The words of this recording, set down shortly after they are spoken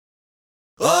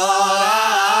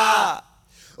Oh,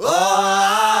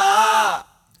 oh,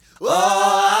 oh,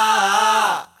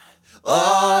 oh,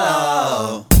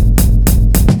 oh.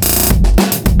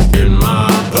 In my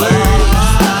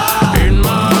place, in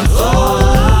my soul,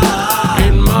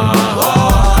 in my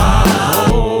heart, I'm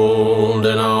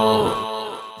holding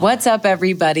on. What's up,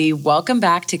 everybody? Welcome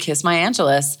back to Kiss My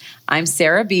Angelus. I'm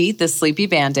Sarah B., the Sleepy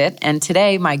Bandit, and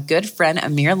today my good friend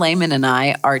Amir Lehman and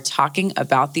I are talking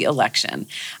about the election.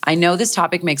 I know this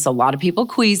topic makes a lot of people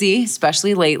queasy,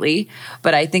 especially lately,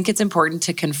 but I think it's important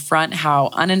to confront how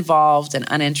uninvolved and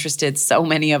uninterested so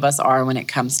many of us are when it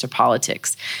comes to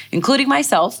politics, including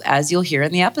myself, as you'll hear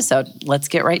in the episode. Let's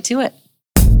get right to it.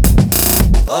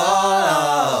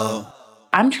 Oh.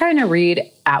 I'm trying to read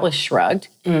Atlas Shrugged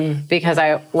because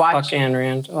I watched... Fuck Ayn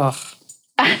Rand. Ugh.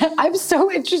 I'm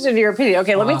so interested in your opinion.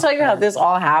 Okay, let me tell you how this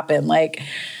all happened. Like,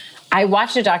 I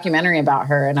watched a documentary about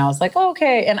her and I was like, oh,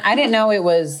 okay. And I didn't know it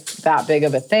was that big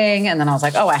of a thing. And then I was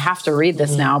like, oh, I have to read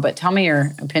this now. But tell me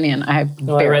your opinion. I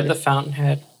read The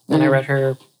Fountainhead and I read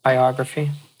her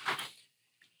biography.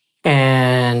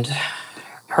 And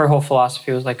her whole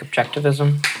philosophy was like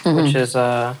objectivism, which is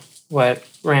what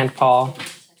Rand Paul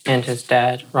and his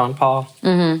dad, Ron Paul,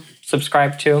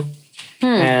 subscribed to.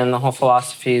 And the whole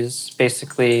philosophy is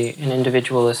basically an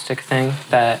individualistic thing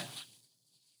that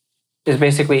is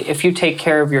basically, if you take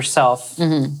care of yourself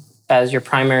as your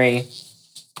primary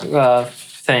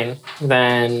thing,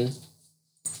 then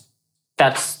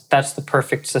that's the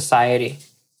perfect society.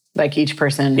 Like each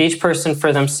person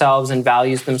for themselves and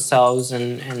values themselves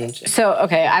and So,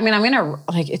 okay, I mean, I'm going to,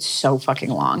 like, it's so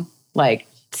fucking long. Like,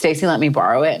 Stacey let me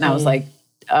borrow it and I was like,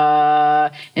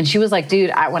 and she was like,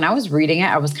 dude, when I was reading it,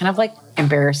 I was kind of like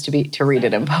embarrassed to read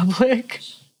it in public.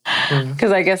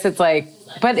 Because I guess it's like,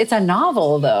 but it's a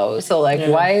novel though. So like,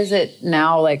 why is it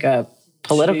now like a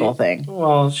political thing?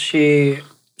 Well, she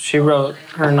wrote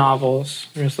her novels.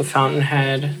 There's The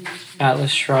Fountainhead,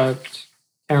 Atlas Shrugged.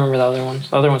 I can't remember the other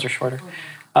ones. The other ones are shorter.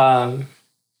 But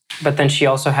then she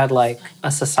also had like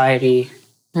a society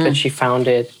that she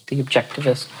founded, the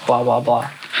objectivist, blah, blah, blah.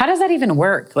 How does that even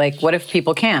work? Like, what if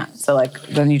people can't? So, like,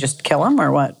 then you just kill them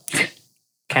or what?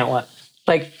 Can't what?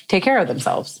 Like, take care of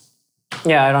themselves.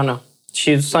 Yeah, I don't know.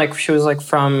 She was like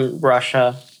from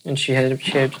Russia, and she had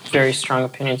very strong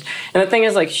opinions. And the thing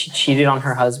is, like, she cheated on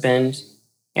her husband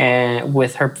and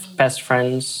with her best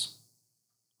friend's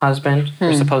husband,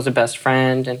 her supposed best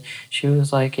friend, and she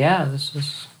was like, yeah, this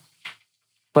is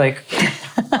like...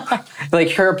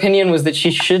 Like, her opinion was that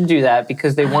she should do that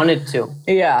because they wanted to.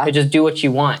 Yeah. They just do what you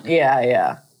want. Yeah,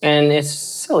 yeah. And it's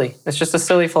silly. It's just a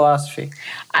silly philosophy.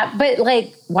 But,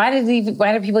 like, why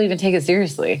do people even take it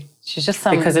seriously? She's just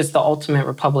some... Because it's the ultimate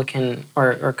Republican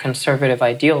or conservative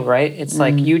ideal, right? It's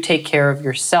like, you take care of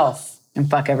yourself. And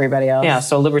fuck everybody else. Yeah,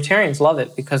 so libertarians love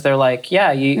it because they're like,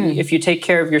 yeah, if you take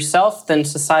care of yourself, then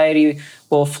society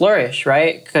will flourish,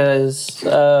 right? Because...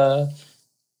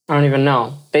 I don't even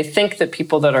know. They think that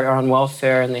people that are on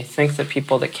welfare and they think that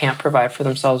people that can't provide for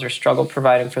themselves or struggle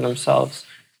providing for themselves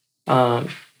do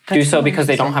so because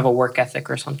they don't have a work ethic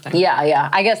or something. Yeah, yeah.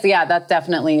 I guess, yeah, that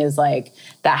definitely is like,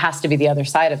 that has to be the other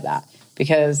side of that.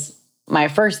 Because my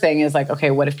first thing is like,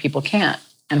 okay, what if people can't?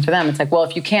 And for them, it's like, well,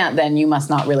 if you can't, then you must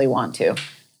not really want to.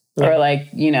 Yeah. Or like,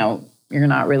 you know, you're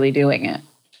not really doing it.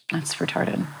 That's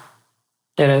retarded.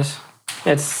 It is.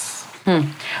 It's...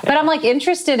 But I'm like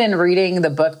interested in reading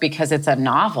the book because it's a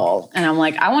novel. And I'm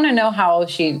like, I want to know how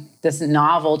this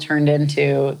novel turned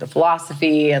into the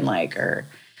philosophy and like, or,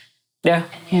 yeah,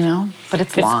 you know, but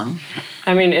it's long.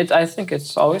 I mean, I think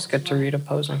it's always good to read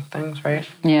opposing things, right?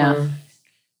 Yeah.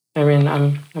 I mean,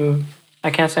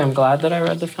 I can't say I'm glad that I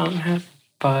read The Fountainhead,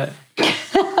 but.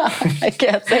 I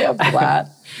can't say I'm glad.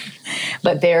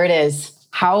 But there it is.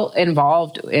 How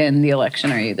involved in the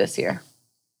election are you this year?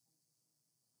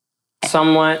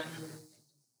 Somewhat.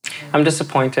 I'm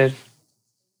disappointed.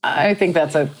 I think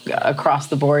that's a across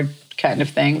the board kind of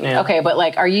thing. Yeah. Okay, but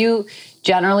like, are you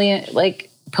generally like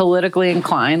politically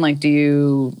inclined? Like, do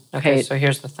you? Okay, so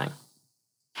here's the thing.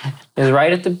 Is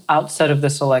right at the outset of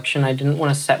this election, I didn't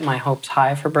want to set my hopes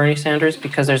high for Bernie Sanders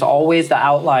because there's always the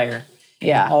outlier.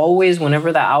 Yeah. Always,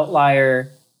 whenever the outlier,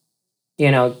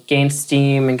 you know, gains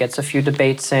steam and gets a few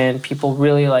debates in, people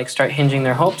really like start hinging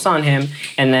their hopes on him,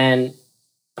 and then.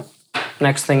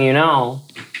 Next thing you know,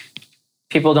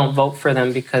 people don't vote for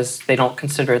them because they don't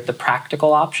consider it the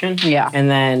practical option. Yeah. And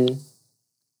then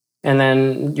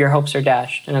your hopes are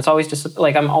dashed. And it's always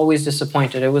like I'm always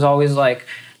disappointed. It was always like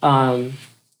Kucinich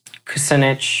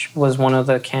was one of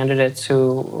the candidates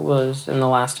who was in the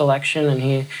last election, and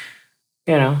he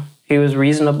was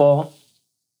reasonable.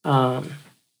 And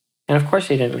of course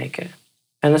he didn't make it.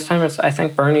 And this time, I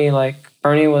think Bernie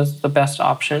was the best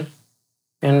option.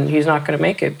 And he's not going to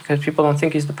make it because people don't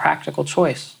think he's the practical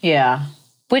choice. Yeah.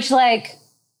 Which,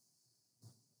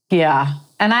 yeah.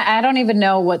 And I don't even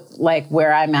know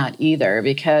where I'm at either,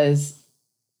 because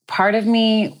part of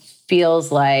me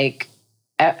feels like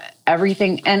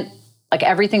everything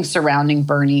surrounding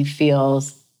Bernie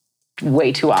feels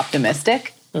way too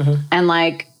optimistic. Mm-hmm. And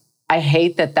I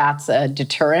hate that that's a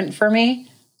deterrent for me,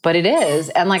 but it is.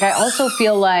 And I also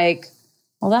feel like,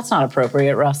 well, that's not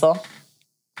appropriate, Russell.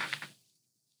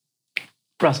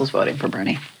 Russell's voting for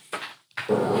Bernie.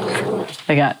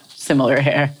 They got similar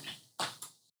hair.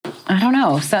 I don't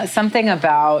know. Something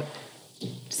about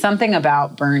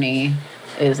Bernie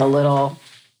is a little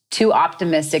too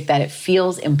optimistic that it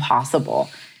feels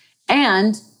impossible.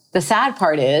 And the sad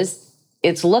part is,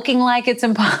 it's looking like it's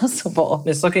impossible.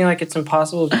 It's looking like it's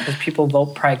impossible because people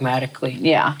vote pragmatically.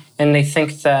 Yeah. And they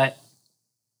think that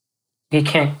he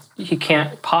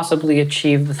can't possibly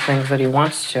achieve the things that he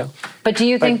wants to. But do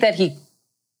you think that he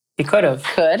could have?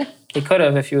 He could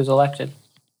have if he was elected.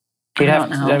 He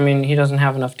doesn't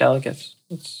have enough delegates.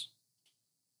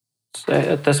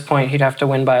 At this point, he'd have to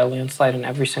win by a landslide in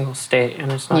every single state,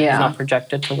 and he's not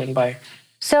projected to win by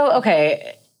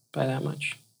that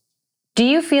much. Do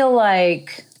you feel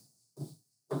like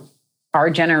our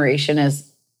generation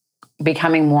is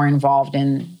becoming more involved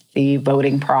in the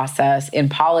voting process, in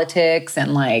politics,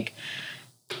 and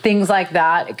things like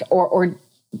that? Or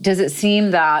does it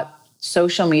seem that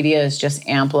social media is just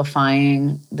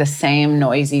amplifying the same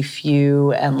noisy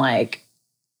few and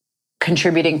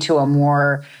contributing to a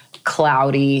more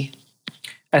cloudy?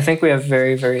 I think we have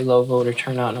very, very low voter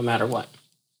turnout no matter what.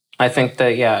 I think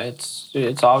that,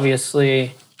 it's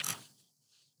obviously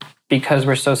because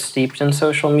we're so steeped in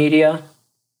social media.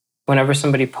 Whenever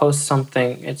somebody posts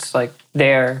something, it's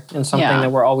there and something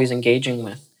that we're always engaging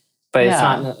with. But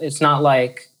it's not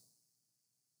like,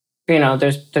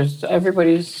 there's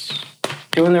everybody's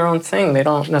doing their own thing. They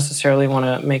don't necessarily want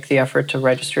to make the effort to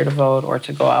register to vote or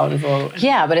to go out and vote.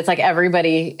 Yeah, but it's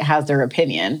everybody has their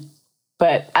opinion.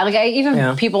 But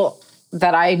people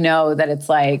that I know that it's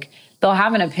they'll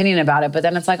have an opinion about it, but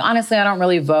then it's honestly, I don't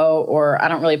really vote, or I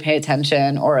don't really pay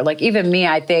attention, or even me,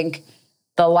 I think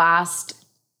the last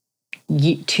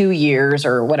 2 years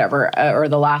or whatever, or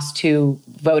the last 2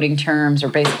 voting terms, or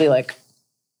basically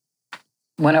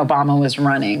when Obama was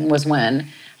running, was when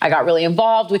I got really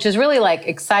involved, which is really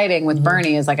exciting with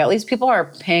Bernie, is at least people are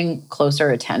paying closer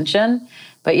attention.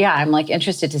 But yeah, I'm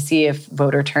interested to see if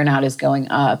voter turnout is going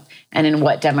up and in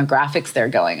what demographics they're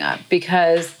going up.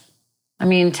 Because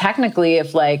technically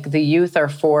if the youth are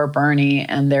for Bernie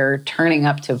and they're turning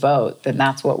up to vote, then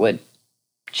that's what would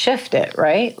shift it,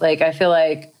 right? I feel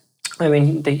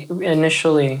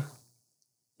initially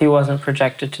he wasn't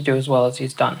projected to do as well as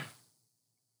he's done.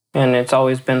 And it's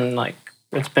always been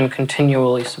it's been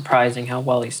continually surprising how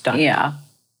well he's done. Yeah.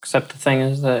 Except the thing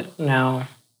is that now,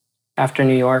 after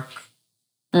New York,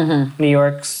 New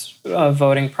York's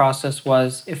voting process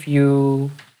was if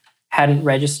you hadn't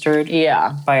registered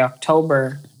by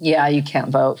October. Yeah, you can't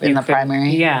vote in the primary.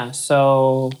 Yeah,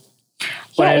 so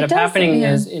what ended up happening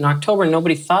is in October,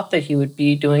 nobody thought that he would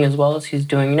be doing as well as he's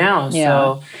doing now. Yeah.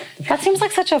 So that seems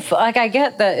like such a, I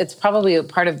get that it's probably a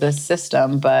part of the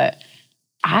system, but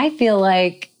I feel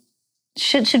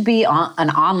should be an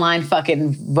online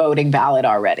fucking voting ballot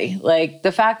already.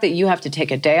 The fact that you have to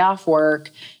take a day off work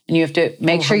and you have to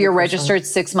make sure you're registered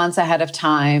 6 months ahead of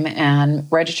time and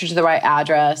register to the right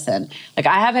address. And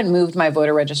I haven't moved my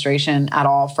voter registration at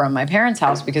all from my parents'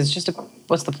 house because it's just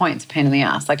what's the point? It's a pain in the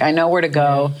ass. I know where to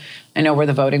go. I know where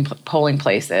the voting polling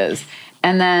place is.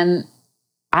 And then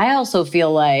I also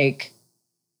feel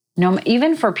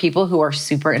even for people who are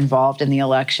super involved in the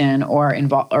election or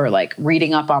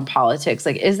reading up on politics,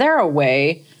 is there a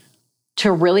way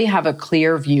to really have a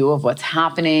clear view of what's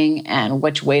happening and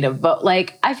which way to vote?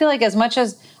 I feel as much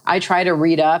as I try to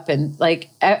read up and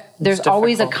there's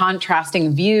always a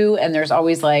contrasting view, and there's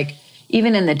always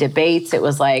even in the debates, it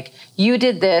was you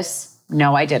did this,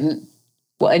 no, I didn't.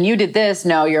 Well, and you did this,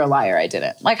 no, you're a liar, I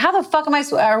didn't. How the fuck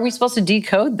are we supposed to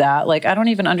decode that? I don't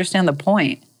even understand the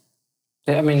point.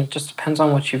 It just depends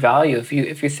on what you value. If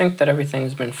you think that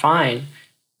everything's been fine,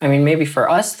 maybe for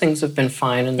us things have been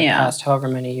fine in the past however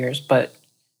many years, but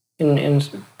in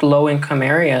low-income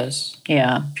areas,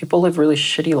 people live really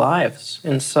shitty lives.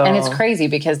 And it's crazy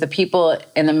because the people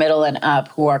in the middle and up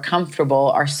who are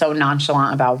comfortable are so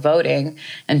nonchalant about voting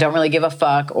and don't really give a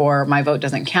fuck, or my vote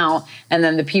doesn't count. And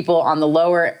then the people on the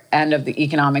lower end of the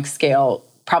economic scale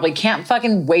probably can't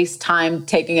fucking waste time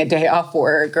taking a day off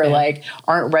work, or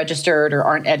aren't registered or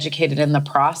aren't educated in the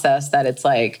process, that it's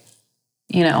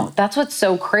that's what's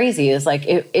so crazy is like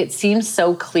it seems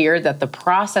so clear that the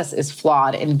process is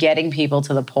flawed in getting people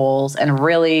to the polls and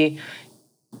really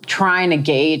trying to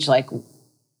gauge like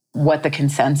what the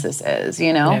consensus is,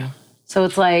 Yeah. So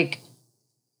it's like,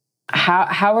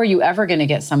 how are you ever going to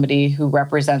get somebody who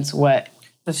represents what?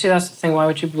 See, that's the thing. Why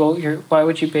would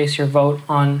you base your vote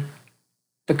on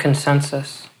the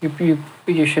consensus?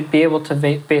 You should be able to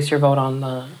base your vote on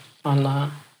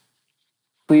the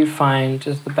who you find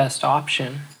is the best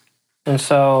option. And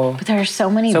so, But there are so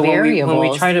many when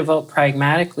variables. we try to vote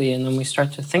pragmatically and then we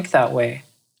start to think that way,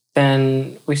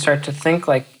 then we start to think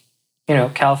like,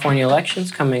 California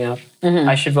elections coming up.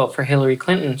 I should vote for Hillary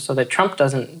Clinton so that Trump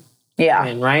doesn't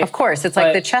win, right? Of course, it's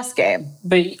like the chess game.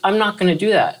 But I'm not going to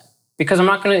do that because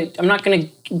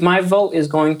my vote is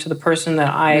going to the person that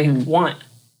I want.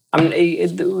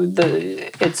 It's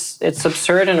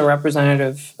absurd in a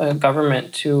representative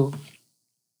government to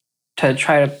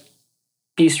try to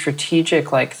be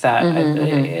strategic like that.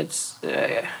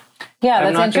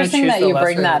 That's interesting that you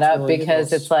bring that up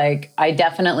because it's like I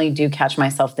definitely do catch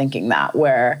myself thinking that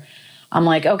where I'm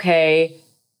like, okay,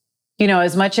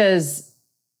 as much as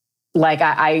like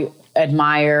I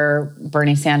admire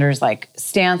Bernie Sanders' like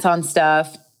stance on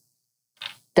stuff,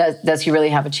 does he really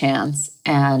have a chance?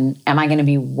 And am I going to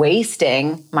be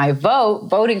wasting my vote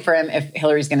voting for him if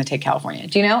Hillary's going to take California?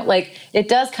 Do you know? Like it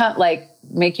does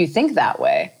make you think that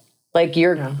way. Like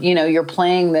you're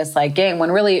playing this like game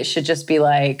when really it should just be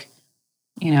like,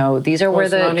 these are where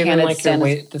the candidates stand.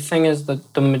 The thing is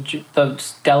that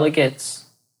the delegates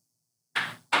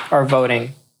are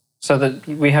voting, so that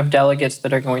we have delegates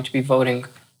that are going to be voting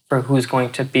for who's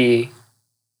going to be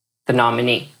the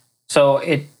nominee. So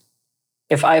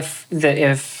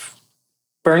if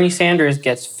Bernie Sanders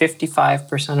gets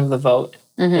 55% of the vote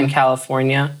in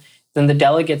California, then the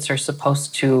delegates are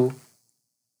supposed to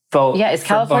vote. Yeah, is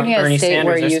California Bernie a state Sanders.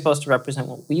 where They're supposed to represent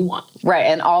what we want? Right,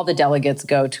 and all the delegates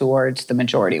go towards the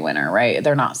majority winner, right?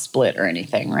 They're not split or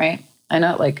anything, right? I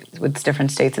know, like with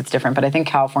different states, it's different, but I think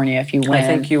California, if you win, I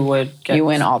think you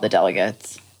win all the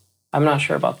delegates. I'm not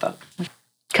sure about that.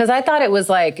 Because I thought it was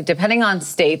like, depending on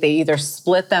state, they either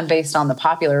split them based on the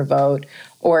popular vote,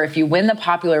 or if you win the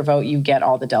popular vote, you get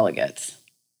all the delegates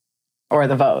or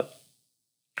the vote,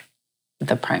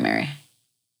 the primary.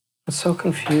 It's so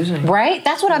confusing. Right?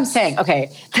 That's what I'm saying.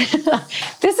 Okay. This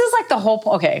is like the whole,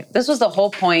 this was the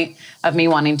whole point of me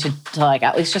wanting to like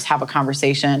at least just have a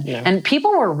conversation. Yeah. And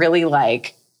people were really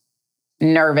like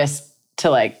nervous to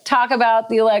like talk about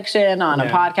the election on a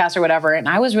podcast or whatever. And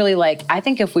I was really like, I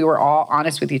think if we were all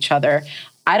honest with each other,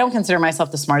 I don't consider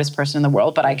myself the smartest person in the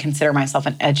world, but I consider myself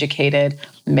an educated,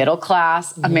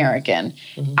 middle-class American.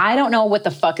 I don't know what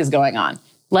the fuck is going on.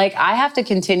 Like, I have to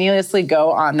continuously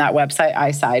go on that website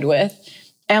I side with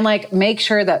and, like, make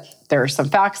sure that there are some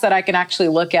facts that I can actually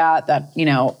look at, that,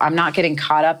 I'm not getting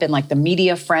caught up in, like, the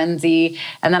media frenzy.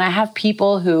 And then I have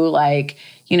people who, like,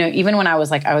 even when I was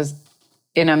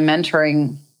in a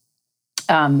mentoring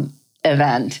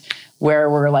event where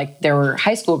there were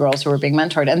high school girls who were being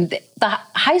mentored. And the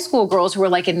high school girls who were,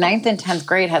 like, in 9th and 10th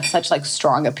grade had such, like,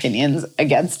 strong opinions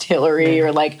against Hillary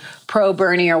or, like,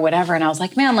 pro-Bernie or whatever. And I was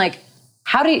like, man, like,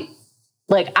 how do you,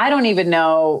 like, I don't even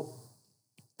know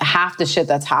half the shit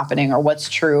that's happening or what's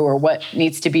true or what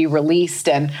needs to be released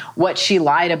and what she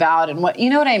lied about and what,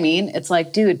 you know what I mean? It's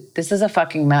like, dude, this is a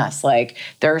fucking mess. Like,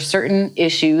 there are certain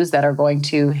issues that are going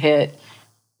to hit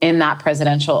in that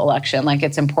presidential election. Like,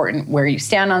 it's important where you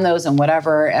stand on those and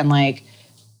whatever. And like,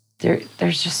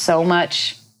 there's just so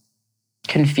much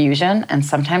confusion, and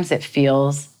sometimes it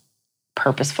feels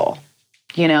purposeful,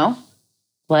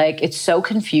 Like, it's so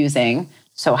confusing.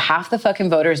 So half the fucking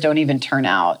voters don't even turn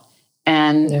out.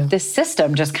 And this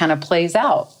system just kind of plays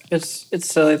out. It's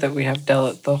silly that we have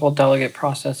the whole delegate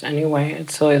process anyway.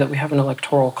 It's silly that we have an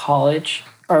electoral college.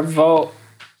 Our vote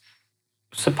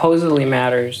supposedly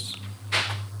matters,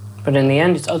 but in the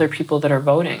end, it's other people that are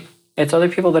voting. It's other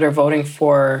people that are voting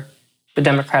for the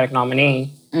Democratic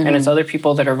nominee, and it's other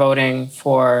people that are voting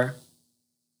for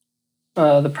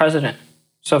the president.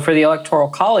 So for the electoral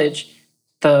college,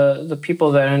 the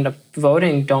people that end up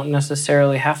voting don't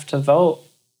necessarily have to vote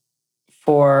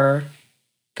for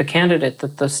the candidate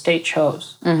that the state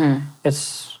chose.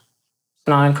 It's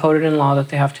not encoded in law that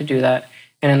they have to do that.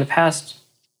 And in the past,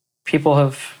 people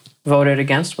have voted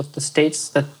against what the states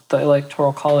that the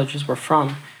electoral colleges were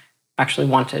from actually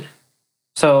wanted.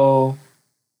 So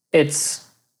it's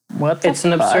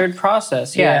an absurd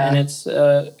process. Yeah. And it's,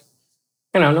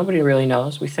 nobody really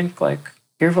knows. We think like,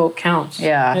 your vote counts.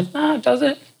 Yeah. Does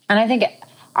it? And I think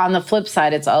on the flip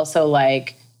side, it's also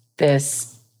like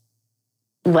this,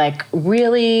 like,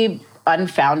 really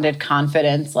unfounded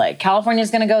confidence, like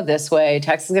California's going to go this way,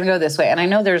 Texas is going to go this way. And I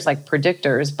know there's like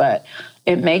predictors, but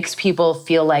it makes people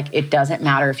feel like it doesn't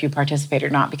matter if you participate or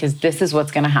not, because this is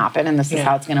what's going to happen and this is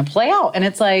how it's going to play out. And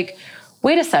it's like,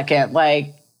 wait a second,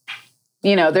 like,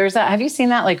 you know, there's that, have you seen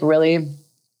that like really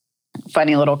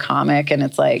funny little comic? And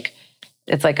it's like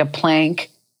a plank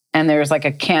and there's like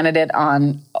a candidate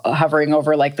on hovering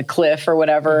over like the cliff or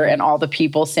whatever, and all the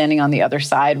people standing on the other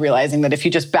side realizing that if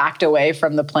you just backed away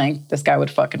from the plank, this guy would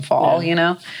fucking fall, you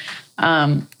know?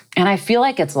 And I feel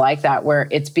like it's like that, where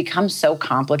it's become so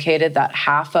complicated that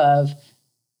half of,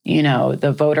 you know,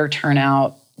 the voter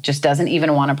turnout just doesn't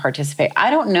even want to participate. I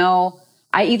don't know.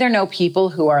 I either know people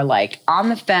who are like on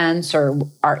the fence or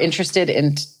are interested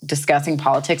in discussing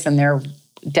politics, and they're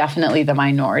definitely the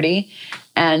minority.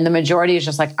 And the majority is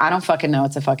just like, I don't fucking know.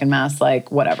 It's a fucking mess.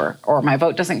 Like, whatever. Or my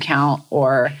vote doesn't count.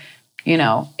 Or, you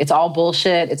know, it's all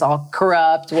bullshit. It's all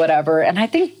corrupt, whatever. And I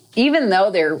think even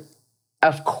though there,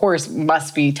 of course,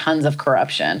 must be tons of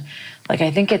corruption, like,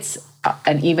 I think it's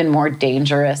an even more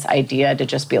dangerous idea to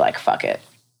just be like, fuck it.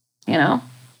 You know?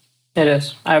 It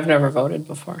is. I've never voted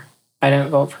before. I didn't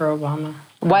vote for Obama.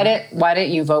 Why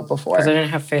didn't you vote before? Because I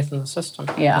didn't have faith in the system.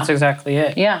 Yeah. That's exactly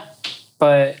it. Yeah.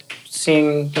 But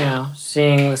seeing the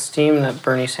steam that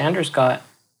Bernie Sanders got,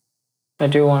 I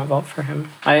do want to vote for him.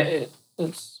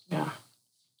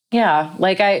 Yeah,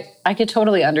 like I could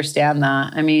totally understand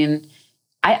that. I mean,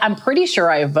 I'm pretty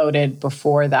sure I voted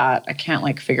before that. I can't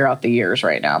like figure out the years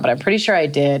right now, but I'm pretty sure I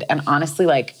did. And honestly,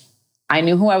 like, I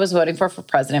knew who I was voting for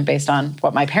president based on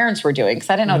what my parents were doing, because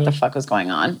I didn't know what the fuck was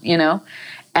going on, you know?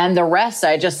 And the rest,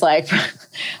 I just like,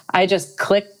 I just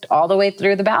clicked all the way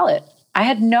through the ballot. I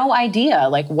had no idea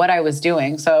like what I was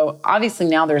doing. So obviously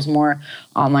now there's more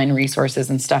online resources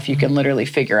and stuff you can literally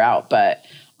figure out. But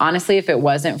honestly, if it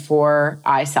wasn't for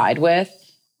I Side With,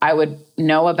 I would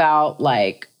know about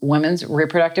like women's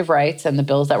reproductive rights and the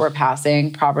bills that were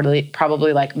passing, probably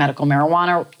like medical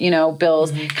marijuana, you know,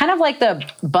 bills, kind of like the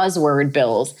buzzword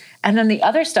bills. And then the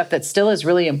other stuff that still is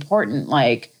really important,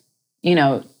 like, you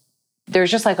know,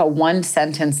 there's just like a one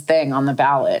sentence thing on the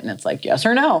ballot and it's like, yes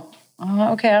or no.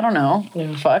 Oh, okay, I don't know.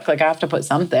 Fuck, like I have to put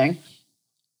something.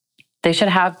 They should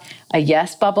have a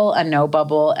yes bubble, a no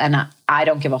bubble, and a I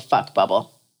don't give a fuck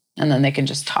bubble. And then they can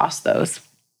just toss those.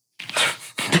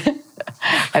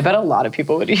 I bet a lot of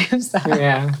people would use that.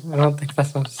 Yeah, I don't think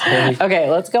that's necessary.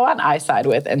 Okay, let's go on I Side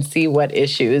With and see what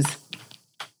issues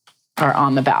are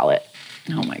on the ballot.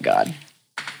 Oh my God.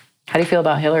 How do you feel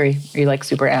about Hillary? Are you like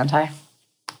super anti?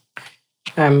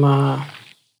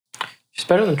 She's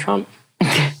better than Trump.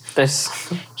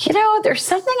 You know, there's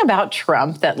something about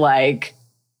Trump that like,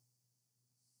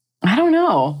 I don't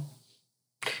know.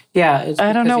 Yeah, it's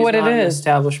I don't know what it an is.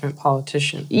 Establishment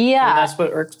politician. Yeah, and that's what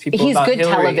irks people He's about good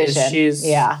Hillary.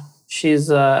 television. She's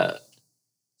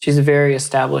very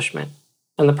establishment,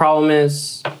 and the problem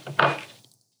is, I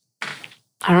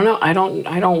don't know. I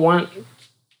don't want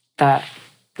that.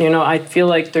 You know, I feel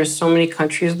like there's so many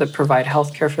countries that provide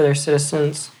healthcare for their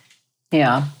citizens.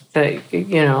 Yeah. That,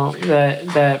 you know,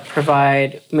 that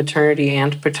provide maternity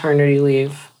and paternity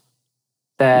leave.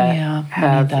 That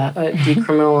have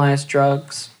decriminalized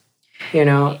drugs. You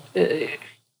know, if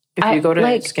you go to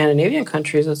like Scandinavian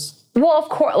countries, it's... Well,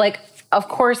 of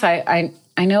course, I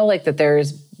know like that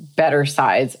there's better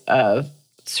sides of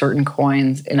certain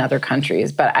coins in other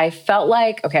countries, but I felt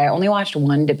like, okay, I only watched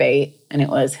one debate and it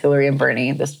was Hillary and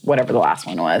Bernie, whatever the last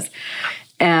one was.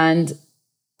 And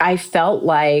I felt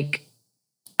like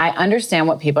I understand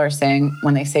what people are saying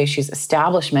when they say she's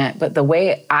establishment, but the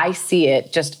way I see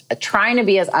it, just trying to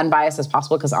be as unbiased as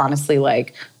possible, because honestly,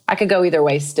 like, I could go either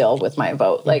way still with my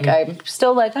vote. Like, I'm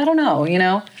still like, I don't know, you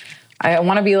know? I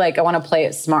want to be like, I want to play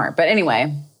it smart. But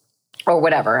anyway, or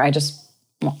whatever. I just,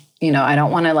 you know, I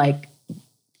don't want to like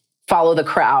follow the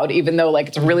crowd, even though like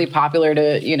it's really popular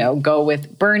to, you know, go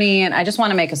with Bernie. And I just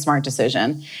want to make a smart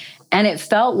decision. And it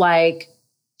felt like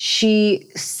she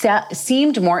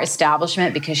seemed more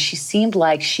establishment because she seemed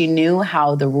like she knew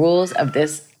how the rules of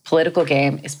this political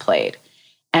game is played.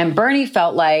 And Bernie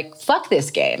felt like, fuck this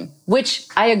game, which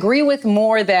I agree with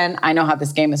more than I know how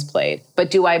this game is played. But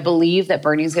do I believe that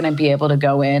Bernie's going to be able to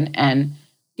go in and,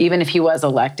 even if he was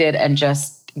elected, and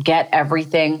just get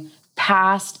everything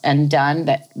passed and done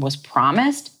that was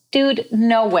promised? Dude,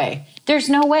 no way. There's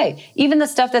no way. Even the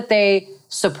stuff that they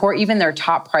support, even their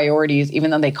top priorities,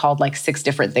 even though they called like 6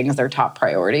 different things their top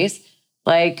priorities,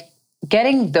 like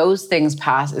getting those things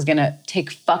passed is going to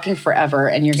take fucking forever,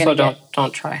 and you're going to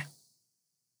don't try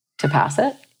to pass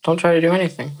it. Don't try to do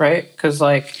anything, right? Because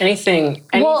like anything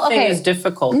is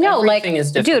difficult. No, everything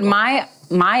is difficult. Dude,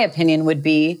 my opinion would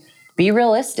be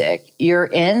realistic. You're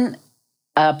in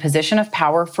a position of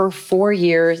power for 4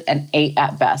 years and 8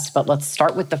 at best. But let's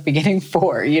start with the beginning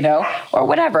 4, or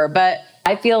whatever. But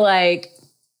I feel like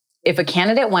if a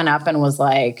candidate went up and was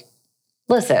like,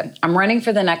 listen, I'm running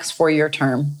for the next 4-year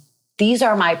term. These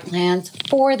are my plans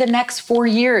for the next 4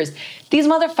 years. These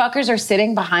motherfuckers are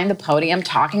sitting behind the podium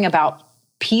talking about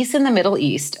peace in the Middle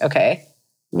East, okay?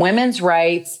 Women's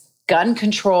rights, gun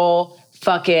control,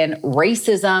 fucking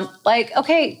racism. Like,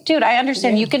 okay, dude, I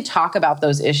understand you can talk about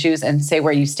those issues and say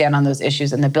where you stand on those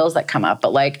issues and the bills that come up,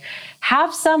 but like,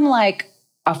 have some like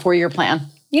a 4-year plan.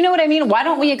 You know what I mean? Why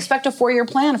don't we expect a 4-year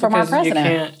plan from our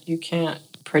president? You can't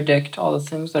predict all the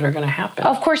things that are going to happen.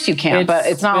 Of course you can, but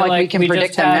it's not like we can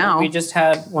predict them now. We just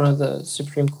had one of the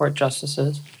Supreme Court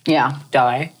justices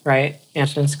die, right?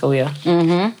 Antonin Scalia.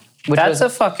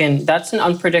 Mm-hmm. That's an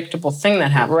unpredictable thing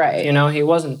that happened. Right. He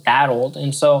wasn't that old.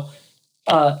 And so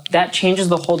that changes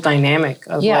the whole dynamic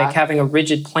of like having a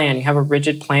rigid plan. You have a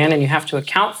rigid plan and you have to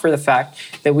account for the fact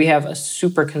that we have a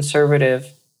super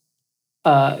conservative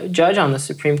judge on the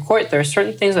Supreme Court. There are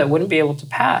certain things that wouldn't be able to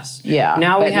pass. Yeah.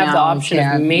 Now we have the option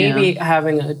of maybe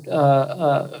having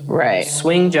a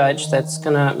swing judge that's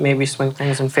going to maybe swing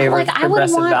things in favor of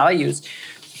progressive values.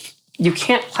 You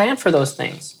can't plan for those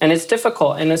things. And it's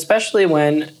difficult. And especially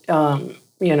when,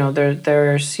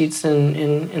 there are seats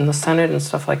in the Senate and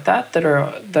stuff like that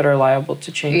are liable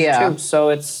to change too. So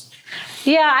it's...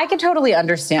 Yeah, I can totally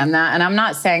understand that. And I'm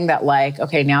not saying that like,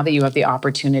 okay, now that you have the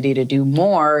opportunity to do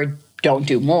more, don't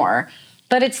do more.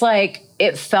 But it's like,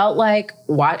 it felt like,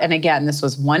 and again, this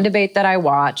was one debate that I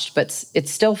watched, but it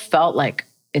still felt like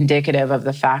indicative of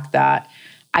the fact that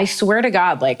I swear to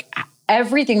God, like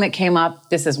everything that came up,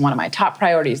 this is one of my top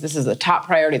priorities. This is a top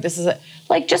priority.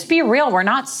 Like, just be real. We're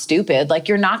not stupid. Like,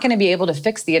 you're not going to be able to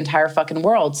fix the entire fucking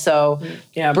world. So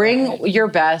bring your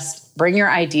best, bring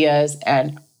your ideas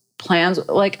and plans.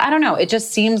 Like, I don't know. It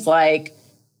just seems like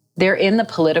they're in the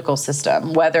political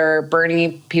system, whether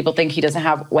Bernie, people think he doesn't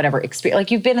have whatever experience. Like,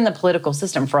 you've been in the political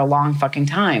system for a long fucking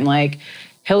time. Like,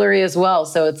 Hillary as well.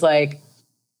 So it's like,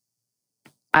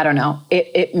 I don't know.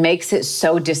 It makes it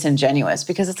so disingenuous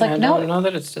because it's like, no. I don't know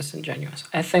that it's disingenuous.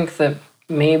 I think that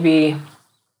maybe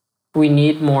we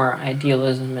need more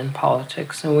idealism in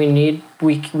politics, and I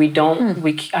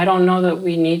don't know that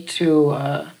we need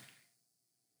to.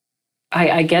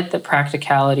 I get that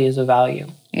practicality is a value.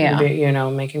 Yeah.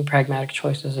 Making pragmatic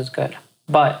choices is good.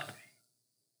 But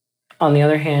on the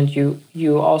other hand,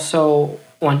 you also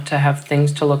want to have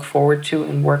things to look forward to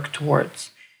and work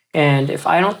towards. And if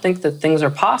I don't think that things are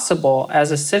possible as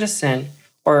a citizen,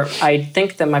 or I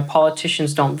think that my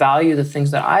politicians don't value the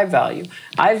things that I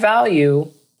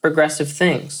value progressive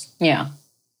things. Yeah.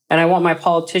 And I want my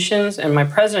politicians and my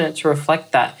president to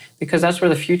reflect that, because that's where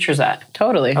the future's at.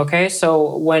 Totally. Okay,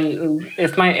 so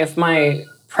if my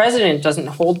president doesn't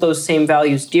hold those same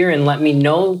values dear and lets me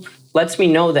know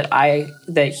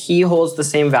that he holds the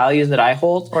same values that I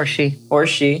hold, or she,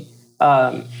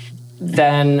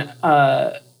 then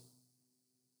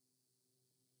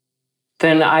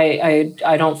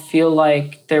I don't feel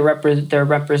like they're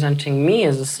representing me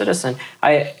as a citizen.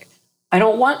 I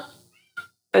don't want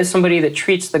somebody that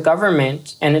treats the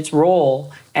government and its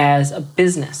role as a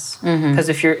business. Because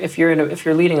if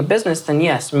you're leading a business, then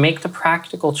yes, make the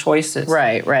practical choices.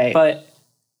 Right. But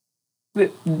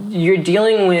you're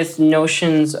dealing with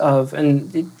notions of,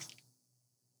 and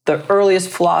the earliest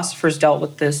philosophers dealt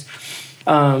with this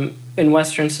in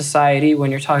Western society.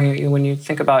 When you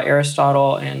think about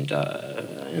Aristotle and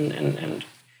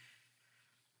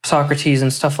Socrates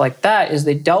and stuff like that, is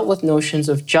they dealt with notions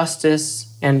of justice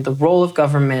and the role of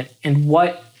government and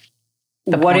what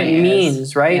it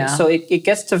means, right? Yeah. So it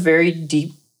gets to very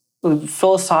deep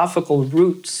philosophical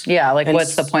roots. Yeah, like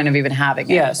what's the point of even having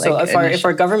it? Yeah, so if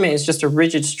our government is just a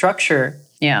rigid structure,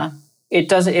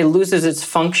 it loses its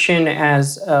function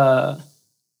as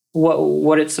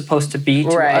what it's supposed to be to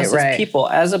us as people.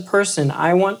 As a person,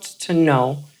 I want to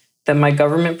know that my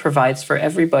government provides for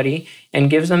everybody and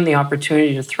gives them the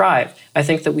opportunity to thrive. I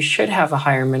think that we should have a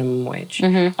higher minimum wage.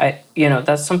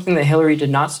 That's something that Hillary did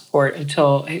not support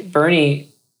until Bernie.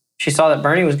 She saw that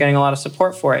Bernie was getting a lot of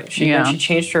support for it. She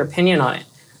changed her opinion on it.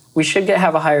 We should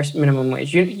have a higher minimum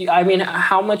wage.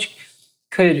 How much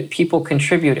could people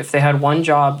contribute if they had one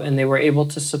job and they were able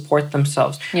to support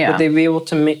themselves? Would they be able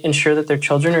to ensure that their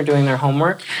children are doing their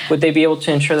homework? Would they be able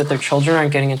to ensure that their children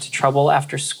aren't getting into trouble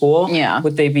after school?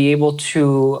 Would they be able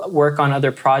to work on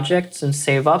other projects and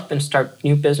save up and start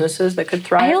new businesses that could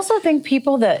thrive? I also think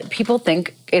people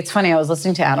think, it's funny, I was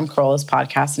listening to Adam Carolla's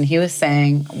podcast and he was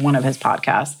saying, one of his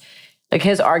podcasts, like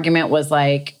his argument was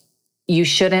like, you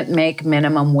shouldn't make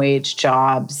minimum wage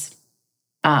jobs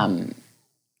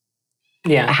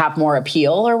have more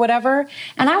appeal or whatever.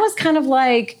 And I was kind of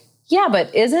like, yeah,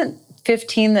 but isn't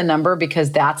 15 the number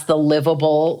because that's the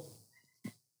livable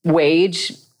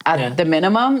wage at the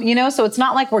minimum, you know? So it's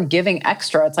not like we're giving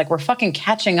extra. It's like we're fucking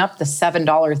catching up the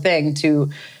 $7 thing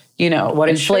to, you know, what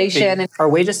inflation. Our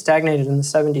wages stagnated in the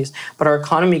 70s, but our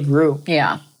economy grew.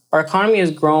 Yeah. Our economy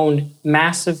has grown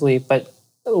massively, but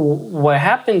what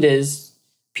happened is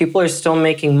people are still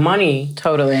making money.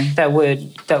 Totally. That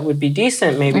would be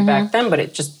decent maybe back then, but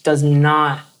it just does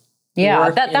not. Yeah,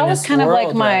 that was kind of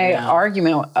like my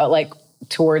argument, like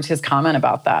towards his comment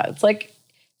about that. It's like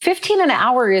 15 an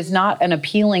hour is not an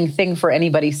appealing thing for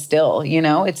anybody still, you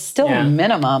know? It's still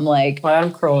minimum. Like, well,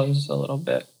 Adam Kroll is a little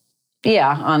bit.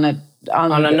 Yeah, on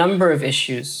a number of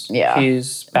issues. Yeah.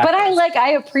 He's backwards. But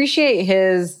I appreciate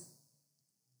his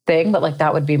thing, but like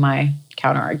that would be my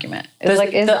counter argument. It's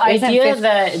like the idea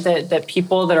that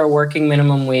people that are working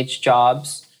minimum wage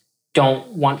jobs don't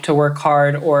want to work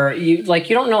hard, or you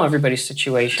don't know everybody's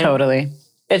situation. Totally.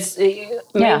 It's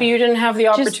maybe you didn't have the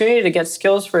opportunity to get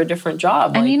skills for a different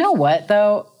job. And you know what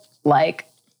though? Like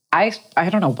I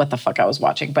don't know what the fuck I was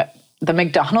watching, but the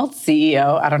McDonald's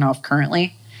CEO, I don't know if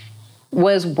currently,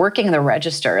 was working the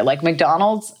register. Like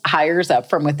McDonald's hires up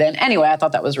from within. Anyway, I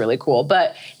thought that was really cool.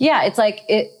 But yeah, it's like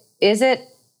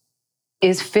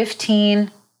is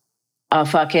 15 a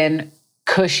fucking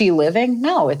cushy living?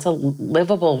 No, it's a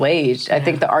livable wage. I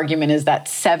think the argument is that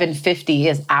 $7.50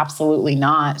 is absolutely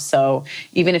not. So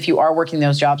even if you are working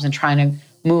those jobs and trying to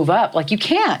move up, like you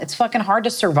can't. It's fucking hard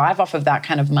to survive off of that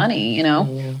kind of money, you know,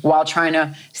 while trying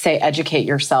to, say, educate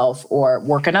yourself or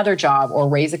work another job or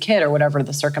raise a kid or whatever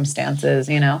the circumstances,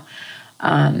 you know.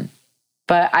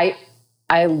 But I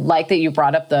like that you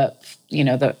brought up the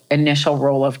initial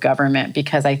role of government,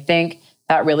 because I think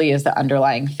that really is the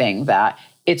underlying thing, that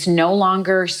it's no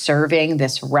longer serving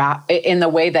this in the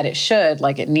way that it should.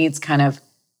 Like it needs kind of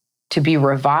to be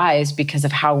revised because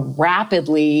of how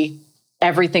rapidly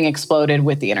everything exploded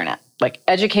with the internet. Like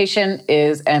education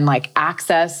and like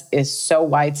access is so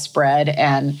widespread,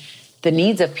 and the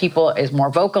needs of people is more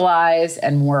vocalized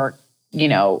and more, you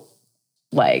know,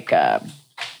 like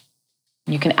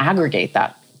you can aggregate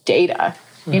that data.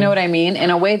 You know what I mean? In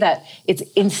a way that it's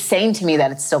insane to me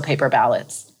that it's still paper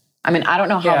ballots. I mean, I don't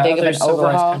know how big of an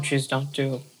overhaul. Countries don't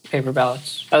do paper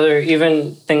ballots. Countries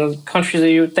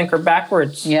that you would think are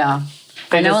backwards. Yeah,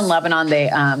 I know in Lebanon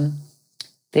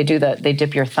they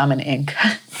dip your thumb in ink,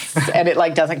 and it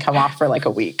like doesn't come off for like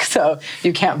a week, so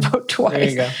you can't vote twice. There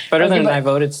you go. Better than an I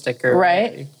voted sticker,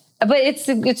 right? But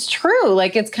it's true.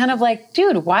 Like it's kind of like,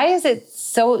 dude, why is it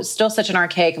still such an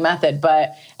archaic method?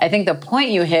 But I think the point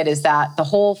you hit is that the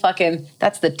whole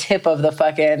that's the tip of the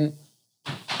fucking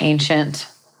ancient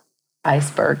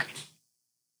iceberg,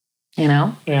 you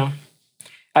know? Yeah.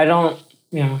 I don't,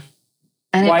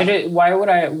 And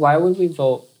why would we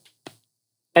vote?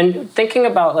 And thinking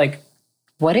about like,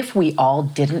 what if we all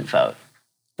didn't vote?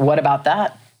 What about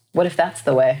that? What if that's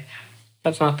the way?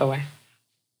 That's not the way.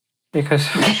 Because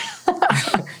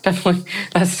definitely,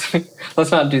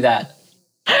 let's not do that.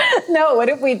 No, what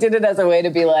if we did it as a way to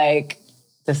be like,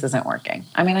 this isn't working?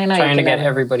 I mean, I know trying to get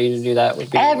everybody to do that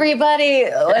would be everybody.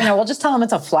 No, we'll just tell them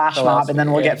it's a flash mob, and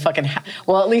then we'll get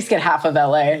we'll at least get half of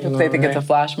LA if they think it's a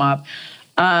flash mob.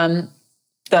 The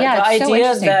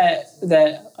idea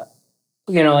that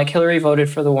like Hillary voted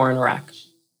for the war in Iraq,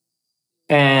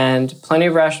 and plenty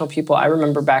of rational people I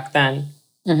remember back then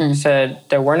said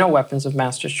there were no weapons of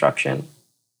mass destruction.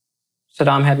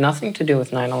 Saddam had nothing to do with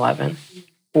 9/11.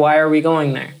 Why are we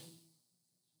going there?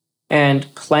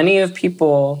 And plenty of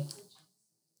people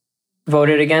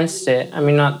voted against it. I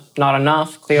mean, not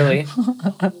enough, clearly.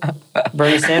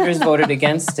 Bernie Sanders voted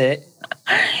against it.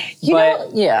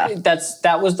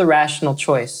 That was the rational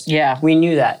choice. Yeah. We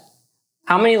knew that.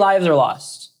 How many lives are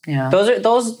lost? Yeah. Those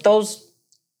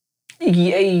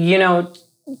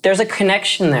there's a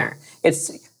connection there.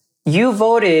 It's you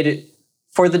voted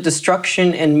for the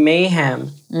destruction and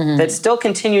mayhem that still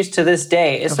continues to this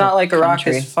day. It's not like Iraq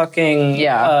is fucking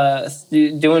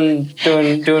doing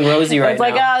rosy right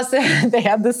now. It's like, they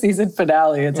had the season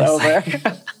finale. It's over.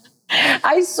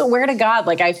 I swear to God,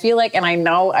 like I feel like, and I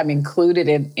know I'm included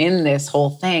in this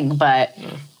whole thing, but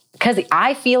because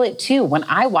I feel it too. When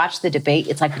I watch the debate,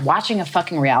 it's like watching a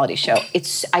fucking reality show.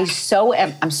 I'm so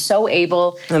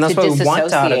able and that's to what disassociate. We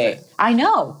want out of it. I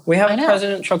know. We have a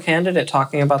presidential candidate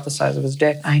talking about the size of his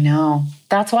dick. I know.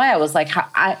 That's why I was like,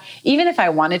 even if I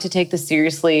wanted to take this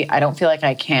seriously, I don't feel like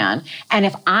I can. And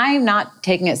if I'm not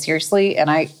taking it seriously, and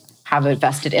I have a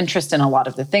vested interest in a lot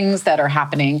of the things that are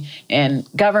happening in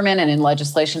government and in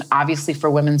legislation, obviously for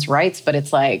women's rights, but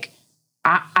it's like,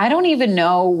 I don't even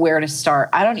know where to start.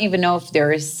 I don't even know if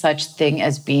there is such thing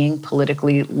as being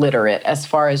politically literate as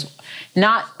far as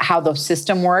not how the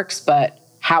system works, but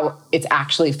how it's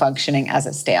actually functioning as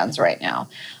it stands right now.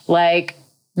 Like,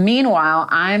 meanwhile,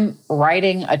 I'm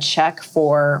writing a check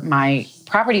for my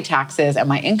property taxes and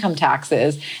my income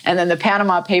taxes, and then the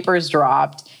Panama Papers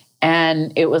dropped,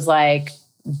 and it was like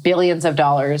billions of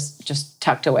dollars just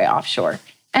tucked away offshore.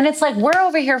 And it's like, we're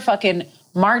over here fucking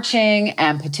marching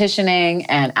and petitioning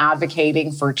and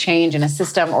advocating for change in a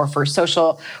system or for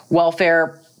social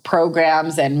welfare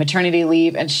programs and maternity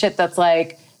leave and shit that's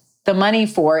like the money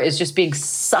for is just being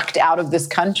sucked out of this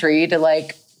country to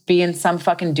like be in some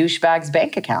fucking douchebag's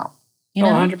bank account. You know?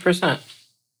 100%.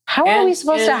 How are we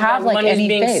supposed to have like any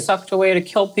being faith? Sucked away to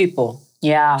kill people.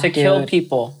 Yeah, kill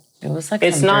people. It was like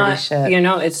it's some not, dirty shit. you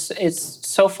know, it's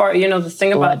so far, you know, the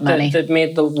thing Blood about that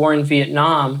made the war in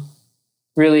Vietnam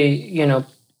really, you know,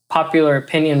 popular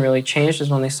opinion really changed is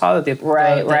when they saw that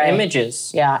the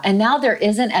images. Yeah, and now there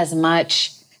isn't as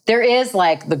much, there is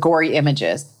like the gory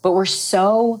images, but we're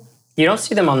so... You don't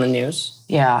see them on the news.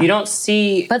 Yeah. You don't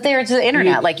see... But they're to the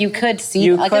internet. Like, you could see...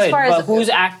 You like, could, as far but as, who's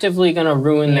actively going to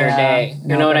ruin their day?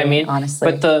 You know what I mean?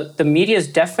 Honestly. But the media is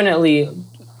definitely...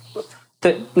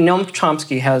 Noam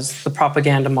Chomsky has the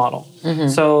propaganda model. Mm-hmm.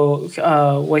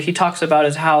 So what he talks about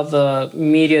is how the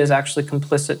media is actually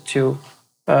complicit to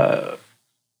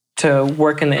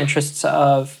work in the interests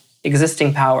of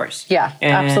existing powers. Yeah,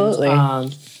 and, absolutely.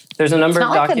 There's a number of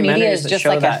documentaries the media is just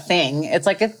like that. a thing. It's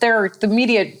like if the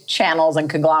media channels and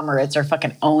conglomerates are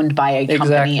fucking owned by a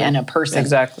company and a person.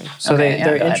 Exactly. So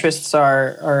their interests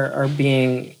are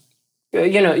being,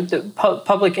 you know, the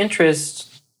public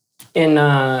interest in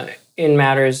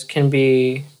matters can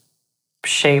be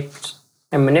shaped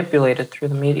and manipulated through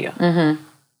the media. Mm-hmm.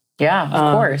 Yeah,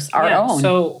 of course, our own.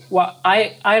 So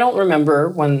I don't remember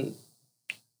when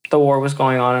the war was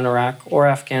going on in Iraq or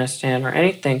Afghanistan or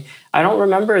anything. I don't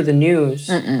remember the news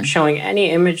showing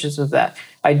any images of that.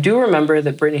 I do remember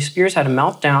that Britney Spears had a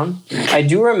meltdown. I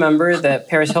do remember that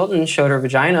Paris Hilton showed her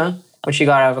vagina when she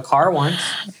got out of a car once.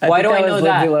 Why do I know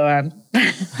that?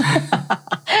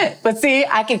 But see,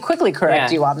 I can quickly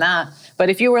correct you on that. But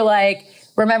if you were like,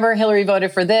 remember Hillary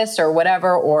voted for this or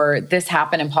whatever, or this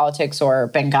happened in politics or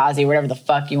Benghazi, whatever the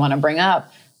fuck you want to bring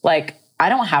up, like, I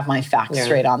don't have my facts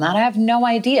straight on that. I have no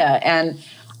idea. And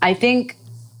I think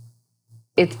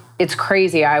it's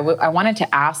crazy. I wanted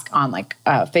to ask on like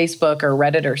Facebook or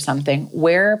Reddit or something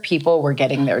where people were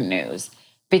getting their news.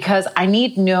 Because I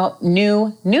need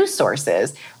new news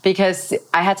sources. Because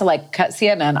I had to like cut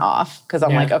CNN off. Because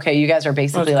I'm like, okay, you guys are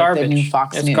basically like the new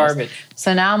Fox News. It's garbage.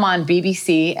 So now I'm on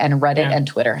BBC and Reddit and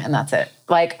Twitter. And that's it.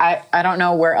 Like, I don't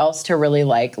know where else to really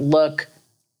like look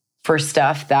for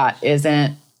stuff that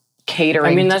isn't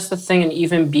catering. I mean, that's the thing. And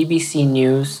even BBC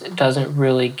News doesn't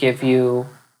really give you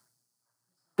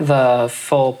the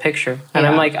full picture. And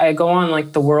I'm like, I go on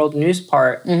like the world news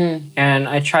part and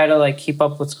I try to like keep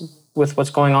up with what's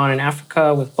going on in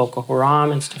Africa with Boko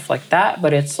Haram and stuff like that.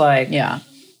 But it's like,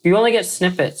 you only get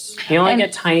snippets. You only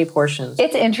get tiny portions.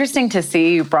 It's interesting to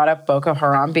see you brought up Boko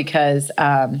Haram because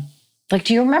like,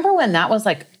 do you remember when that was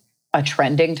like a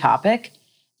trending topic?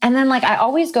 And then like, I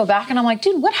always go back and I'm like,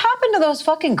 dude, what happened to those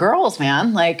fucking girls,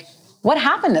 man? Like, what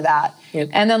happened to that?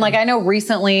 And then like, I know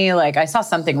recently, like I saw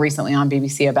something recently on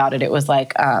BBC about it. It was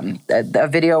like a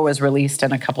video was released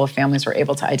and a couple of families were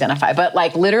able to identify, but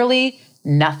like literally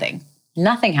nothing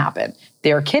happened.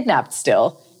 They were kidnapped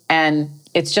still. And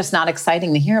it's just not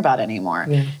exciting to hear about anymore.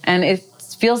 Yeah. And it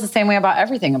feels the same way about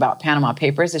everything about Panama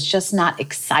Papers. It's just not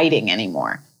exciting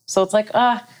anymore. So it's like,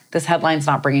 this headline's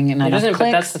not bringing in enough clicks.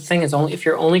 But that's the thing is only if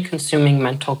you're only consuming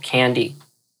mental candy.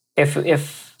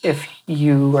 If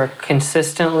you are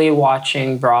consistently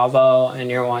watching Bravo and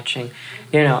you're watching,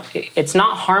 you know, it's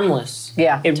not harmless.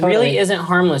 Yeah, it really isn't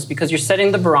harmless because you're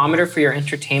setting the barometer for your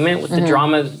entertainment with the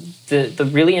drama, the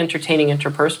really entertaining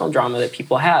interpersonal drama that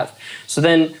people have. So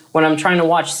then when I'm trying to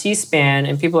watch C-SPAN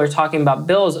and people are talking about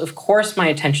bills, of course my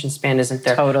attention span isn't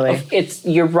there. Totally.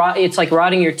 It's like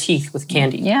rotting your teeth with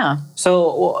candy. Yeah.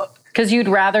 So because we'd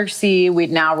rather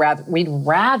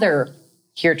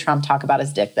hear Trump talk about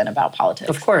his dick than about politics.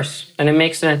 Of course. And it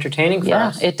makes it entertaining for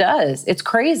us. Yeah, it does. It's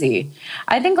crazy.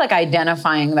 I think like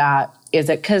identifying that is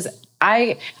it because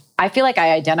I feel like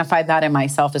I identified that in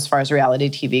myself as far as reality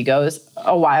TV goes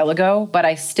a while ago, but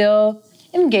I still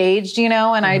engaged, you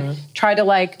know, and I tried to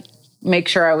like make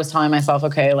sure I was telling myself,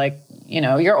 okay, like, you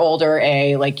know, you're older,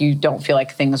 like you don't feel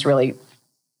like things really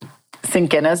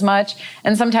sink in as much.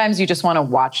 And sometimes you just want to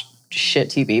watch shit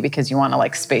TV because you want to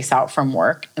like space out from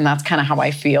work. And that's kind of how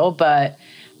I feel. But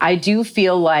I do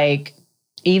feel like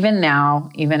even now,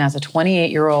 even as a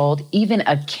 28-year-old, even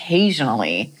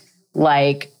occasionally,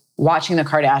 like watching the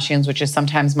Kardashians, which is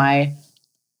sometimes my,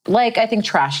 like, I think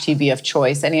trash TV of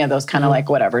choice, any of those kind of like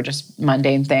whatever, just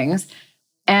mundane things.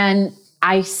 And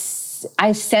I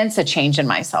sense a change in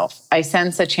myself. I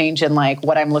sense a change in like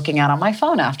what I'm looking at on my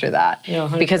phone after that. Yeah,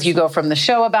 100%. Because you go from the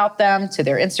show about them to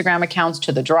their Instagram accounts,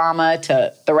 to the drama,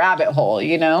 to the rabbit hole,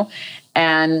 you know?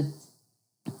 And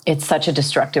it's such a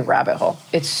destructive rabbit hole.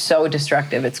 It's so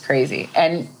destructive. It's crazy.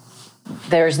 And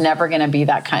there's never going to be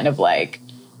that kind of like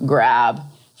grab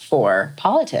for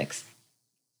politics.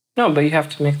 No, but you have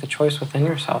to make the choice within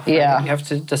yourself. Right? Yeah. You have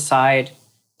to decide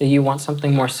that you want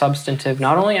something more substantive,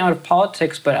 not only out of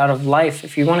politics, but out of life.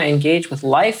 If you want to engage with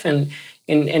life and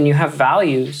you have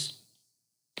values,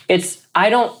 it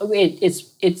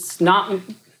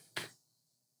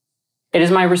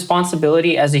is my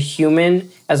responsibility as a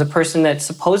human, as a person that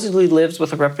supposedly lives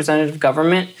with a representative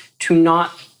government, to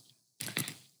not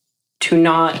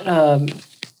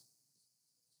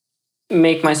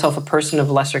make myself a person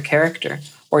of lesser character,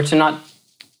 or to not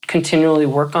continually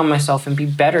work on myself and be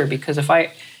better. Because if I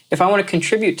want to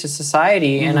contribute to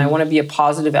society and I want to be a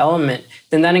positive element,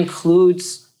 then that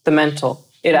includes the mental.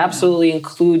 It absolutely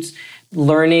includes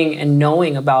learning and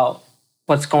knowing about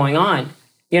what's going on.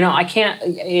 You know, I can't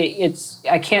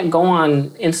go on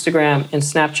Instagram and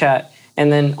Snapchat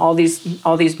and then all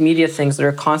these media things that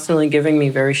are constantly giving me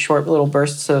very short little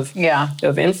bursts of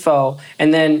info,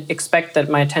 and then expect that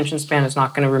my attention span is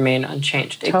not going to remain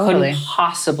unchanged. It couldn't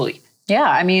possibly. Yeah,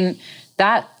 I mean,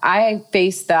 that I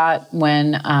faced that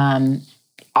when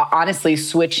honestly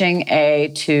switching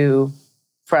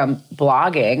from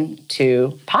blogging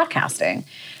to podcasting,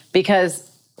 because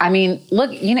I mean,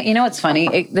 look, you know what's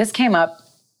funny? This came up,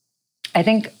 I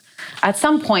think, at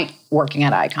some point working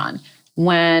at Icon,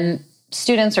 when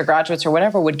students or graduates or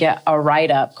whatever would get a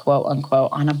write-up, quote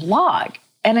unquote, on a blog.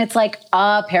 And it's like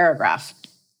a paragraph.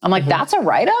 I'm like, that's a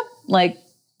write-up? Like,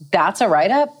 that's a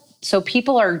write-up? So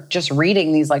people are just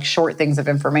reading these like short things of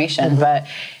information. But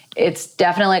it's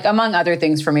definitely, like, among other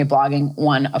things for me, blogging,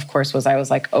 one, of course, was I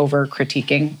was like over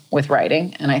critiquing with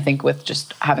writing. And I think with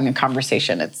just having a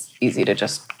conversation, it's easy to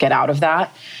just get out of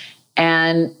that.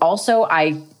 And also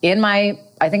I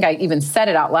think I even said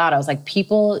it out loud. I was like,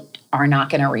 people are not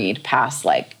going to read past,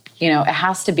 like, you know, it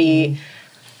has to be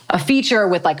a feature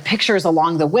with like pictures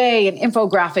along the way and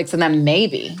infographics, and then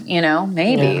maybe.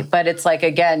 Yeah. But it's like,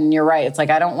 again, you're right. It's like,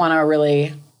 I don't want to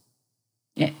really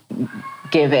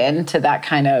give in to that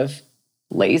kind of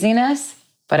laziness,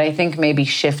 but I think maybe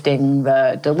shifting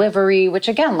the delivery, which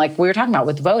again, like we were talking about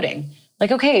with voting,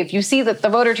 like, okay, if you see that the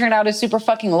voter turnout is super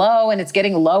fucking low and it's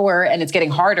getting lower and it's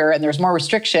getting harder and there's more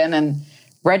restriction and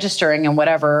registering and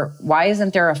whatever, why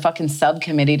isn't there a fucking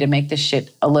subcommittee to make this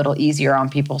shit a little easier on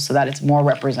people so that it's more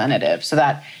representative, so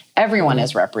that everyone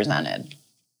is represented,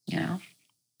 you know?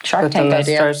 Shark Tank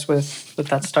idea.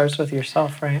 That starts with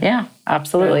yourself, right? Yeah,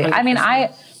 absolutely. 100%. I mean,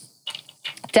 I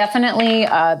definitely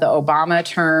the Obama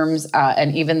terms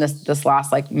and even this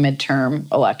last like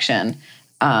midterm election,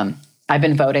 I've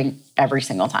been voting every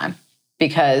single time,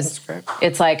 because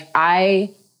it's like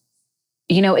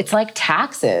it's like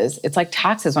taxes. It's like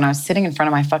taxes when I was sitting in front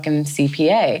of my fucking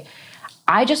CPA.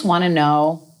 I just want to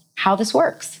know how this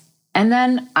works. And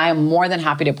then I am more than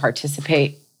happy to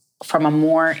participate from a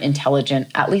more intelligent,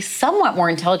 at least somewhat more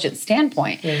intelligent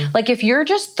standpoint. Yeah. Like if you're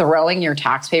just throwing your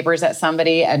tax papers at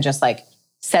somebody and just like,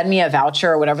 send me a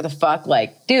voucher or whatever the fuck,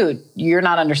 like, dude, you're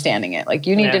not understanding it. Like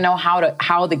you need to know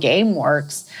how the game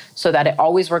works so that it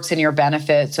always works in your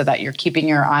benefit, so that you're keeping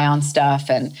your eye on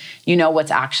stuff and you know what's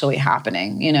actually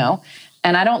happening, you know?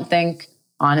 And I don't think,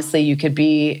 honestly, you could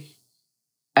be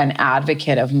an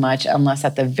advocate of much unless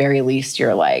at the very least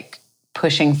you're like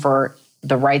pushing for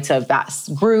the rights of that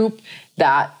group,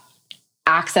 that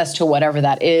access to whatever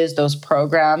that is, those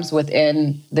programs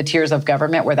within the tiers of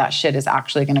government where that shit is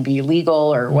actually going to be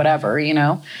legal or whatever, you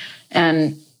know?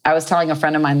 And I was telling a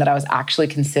friend of mine that I was actually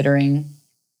considering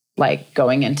like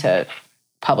going into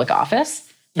public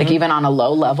office, like even on a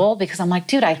low level, because I'm like,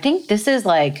 dude, I think this is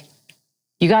like,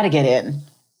 you got to get in.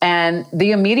 And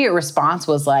the immediate response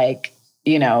was like,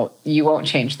 you know, you won't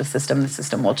change the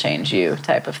system will change you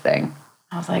type of thing.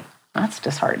 I was like, that's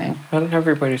disheartening. Not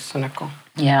everybody's cynical.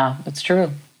 Yeah, that's true.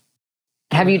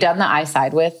 Have you done the I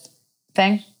side with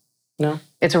thing? No.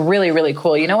 It's really, really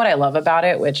cool. You know what I love about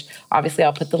it, which obviously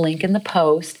I'll put the link in the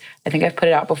post. I think I've put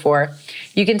it out before.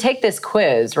 You can take this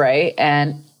quiz, right?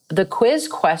 And the quiz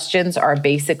questions are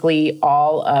basically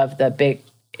all of the big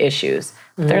issues.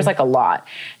 There's like a lot.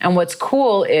 And what's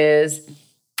cool is,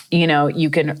 you know, you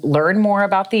can learn more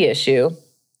about the issue,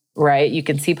 right? You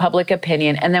can see public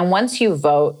opinion. And then once you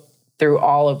vote through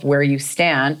all of where you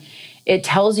stand, it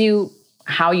tells you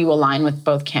how you align with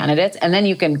both candidates. And then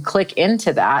you can click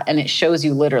into that and it shows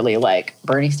you literally like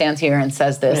Bernie stands here and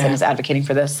says this and is advocating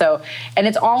for this. So, and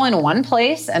it's all in one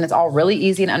place and it's all really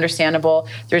easy and understandable.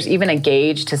 There's even a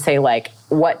gauge to say like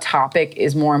what topic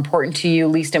is more important to you,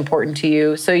 least important to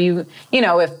you. So you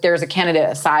know, if there's a candidate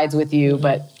that sides with you,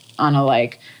 but on a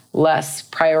like less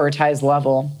prioritized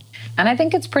level. And I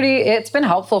think it's been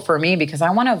helpful for me because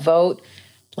I want to vote.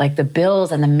 Like the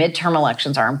bills and the midterm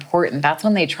elections are important. That's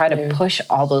when they try to push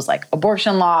all those like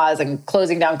abortion laws and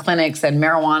closing down clinics and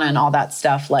marijuana and all that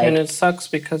stuff. Like, and it sucks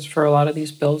because for a lot of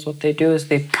these bills, what they do is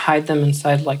they hide them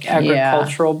inside like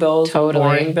agricultural bills,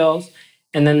 boring bills,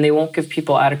 and then they won't give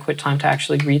people adequate time to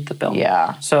actually read the bill.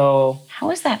 Yeah. So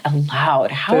how is that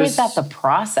allowed? How is that the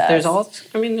process? There's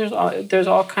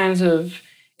all kinds of.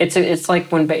 It's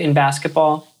like when in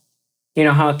basketball, you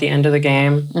know how at the end of the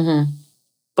game. Mm-hmm.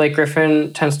 Blake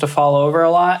Griffin tends to fall over a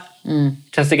lot,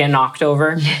 tends to get knocked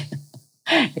over.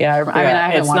 I mean, I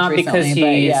haven't it's watched not because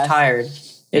he's tired.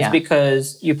 It's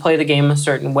because you play the game a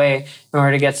certain way in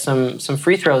order to get some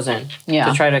free throws in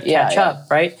to try to catch up,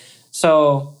 right?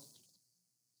 So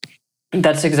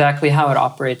that's exactly how it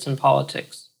operates in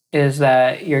politics, is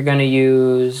that you're going to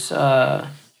use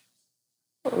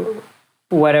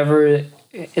whatever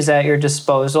is at your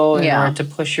disposal in order to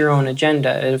push your own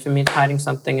agenda. If it means hiding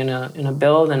something in a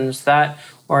bill, then it's that.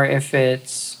 Or if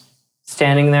it's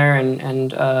standing there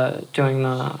and doing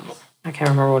the, I can't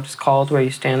remember what it's called, where you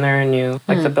stand there and you,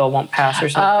 like the bill won't pass or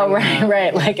something. Oh,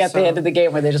 right. Like at the end of the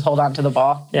game where they just hold on to the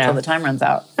ball until the time runs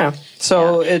out. Yeah.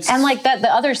 So it's... And like that,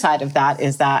 the other side of that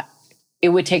is that it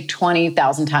would take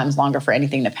 20,000 times longer for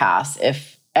anything to pass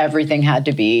if everything had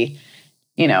to be,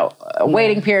 you know, a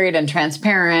waiting period and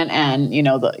transparent and, you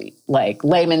know, the like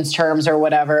layman's terms or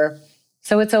whatever.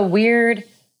 So it's a weird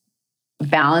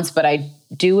balance, but I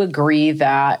do agree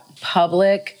that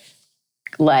public,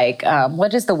 like,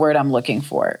 what is the word I'm looking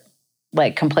for?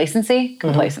 Like complacency?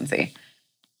 Complacency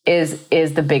is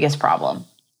the biggest problem.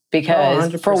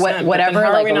 Because for whatever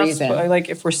like reason. Like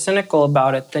if we're cynical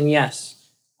about it, then yes.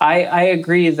 I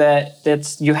agree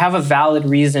that you have a valid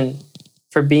reason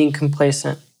for being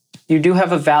complacent. You do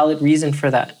have a valid reason for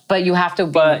that. But you have to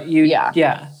be,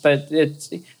 but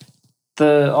it's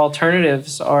the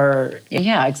alternatives are...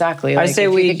 Yeah, exactly. Like, I say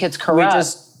we think it's corrupt. We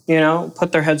just, you know,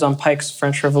 put their heads on pikes,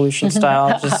 French Revolution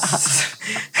style. Just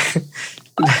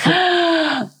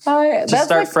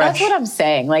start fresh. That's what I'm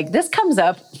saying. Like, this comes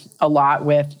up a lot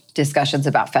with discussions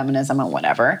about feminism and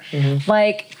whatever.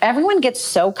 Like, everyone gets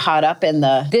so caught up in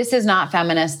this is not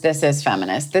feminist, this is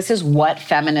feminist. This is what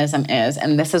feminism is,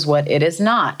 and this is what it is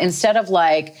not. Instead of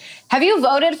like, have you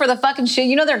voted for the fucking shit?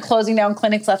 You know they're closing down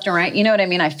clinics left and right. You know what I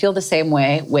mean? I feel the same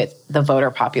way with the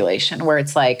voter population, where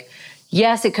it's like,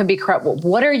 yes, it could be corrupt, but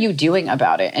what are you doing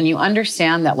about it? And you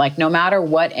understand that, like, no matter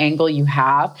what angle you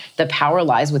have, the power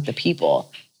lies with the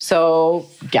people. So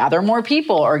gather more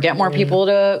people or get more people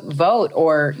to vote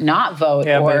or not vote.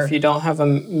 Yeah, but if you don't have a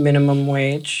minimum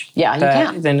wage, you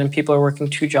can't. Then people are working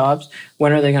 2 jobs,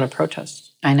 when are they going to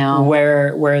protest? I know.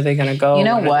 Where are they going to go? You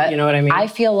know what? You know what I mean? I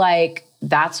feel like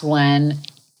that's when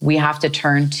we have to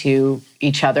turn to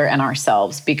each other and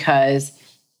ourselves because,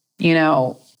 you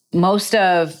know, most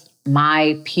of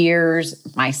my peers,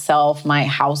 myself, my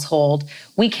household,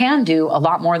 we can do a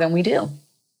lot more than we do.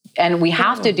 And we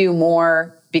have to do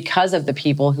more because of the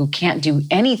people who can't do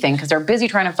anything because they're busy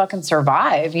trying to fucking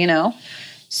survive, you know?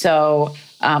 So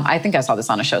I think I saw this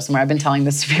on a show somewhere. I've been telling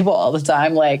this to people all the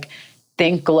time, like,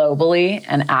 think globally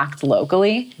and act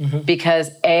locally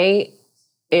because A,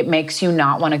 it makes you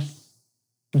not want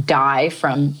to die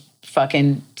from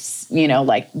fucking, you know,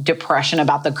 like depression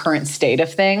about the current state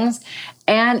of things.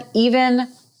 And even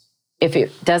if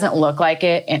it doesn't look like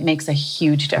it, it makes a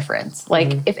huge difference.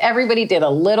 Like if everybody did a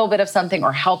little bit of something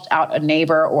or helped out a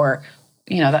neighbor or,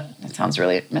 you know, that sounds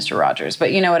really Mr. Rogers,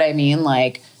 but you know what I mean?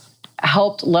 Like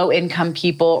helped low income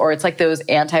people, or it's like those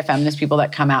anti-feminist people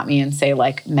that come at me and say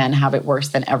like men have it worse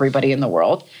than everybody in the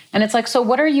world. And it's like, so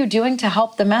what are you doing to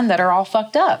help the men that are all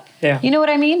fucked up? Yeah. You know what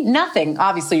I mean? Nothing.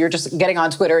 Obviously you're just getting on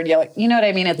Twitter and yelling, you know what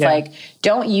I mean? It's like,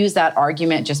 don't use that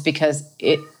argument just because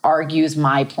it argues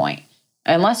my point.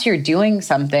 Unless you're doing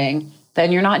something,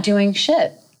 then you're not doing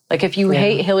shit. Like if you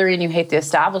hate Hillary and you hate the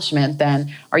establishment,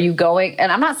 then are you going,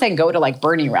 and I'm not saying go to like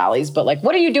Bernie rallies, but like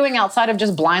what are you doing outside of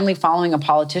just blindly following a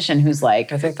politician who's like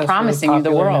promising really you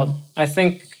the world? Now. I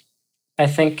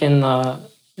think in the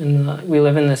we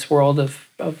live in this world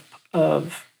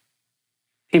of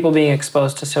people being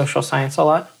exposed to social science a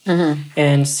lot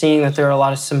and seeing that there are a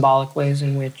lot of symbolic ways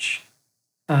in which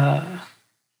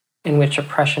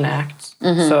oppression acts.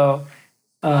 So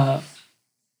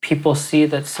people see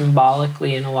that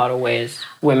symbolically, in a lot of ways,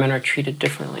 women are treated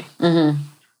differently.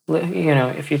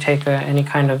 If you take any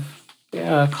kind of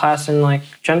class in like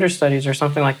gender studies or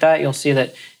something like that, you'll see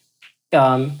that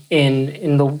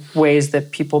in the ways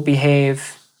that people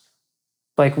behave,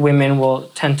 like women will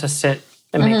tend to sit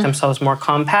and make themselves more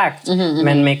compact.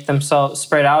 Men make themselves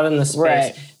spread out in the space.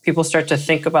 Right. People start to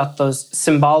think about those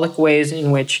symbolic ways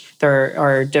in which there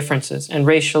are differences, and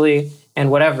racially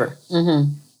and whatever.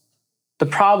 The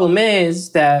problem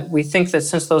is that we think that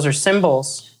since those are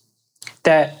symbols,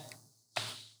 that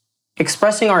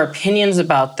expressing our opinions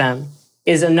about them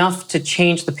is enough to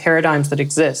change the paradigms that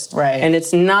exist. Right. And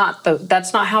it's not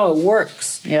that's not how it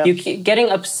works. Yep. Getting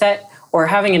upset or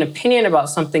having an opinion about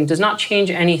something does not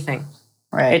change anything.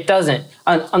 Right. It doesn't.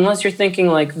 Unless you're thinking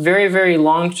like very, very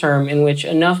long term, in which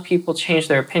enough people change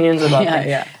their opinions about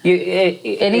things.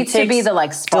 It needs to be the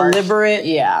like spark. Deliberate,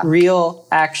 real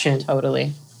action.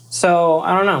 Totally. So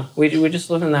I don't know. We just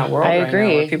live in that world I right agree.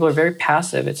 now where people are very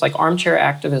passive. It's like armchair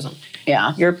activism.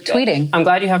 Yeah. You're tweeting. I'm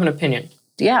glad you have an opinion.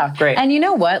 Yeah. Great. And you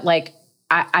know what? Like,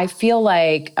 I feel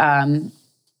like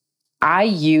I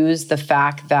use the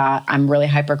fact that I'm really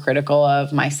hypercritical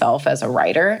of myself as a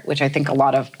writer, which I think a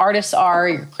lot of artists are.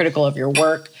 You're critical of your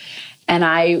work. And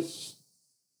I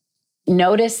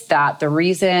noticed that the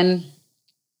reason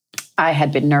I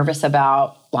had been nervous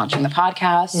about launching the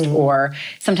podcast, or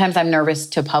sometimes I'm nervous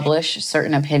to publish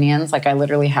certain opinions. Like I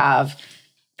literally have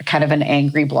kind of an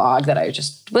angry blog that I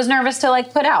just was nervous to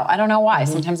like put out. I don't know why.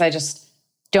 Sometimes I just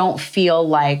don't feel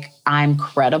like I'm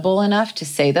credible enough to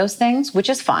say those things, which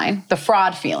is fine. The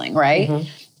fraud feeling, right?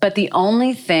 But the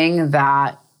only thing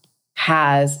that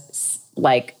has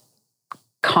like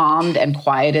calmed and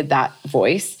quieted that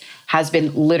voice has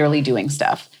been literally doing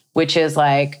stuff, which is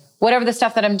like whatever the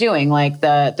stuff that I'm doing, like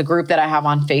the group that I have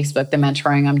on Facebook, the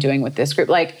mentoring I'm doing with this group.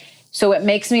 Like, so it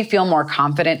makes me feel more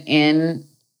confident in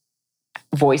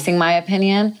voicing my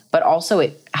opinion, but also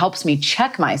it helps me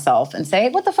check myself and say,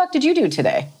 what the fuck did you do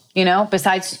today? You know,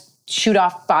 besides shoot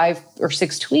off 5 or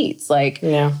 6 tweets, like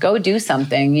go do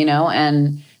something, you know?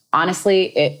 And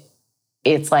honestly,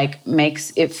 it's like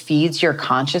it feeds your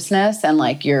consciousness and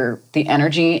like the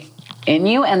energy in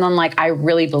you. And then like, I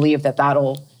really believe that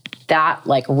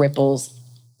like ripples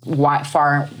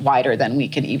far wider than we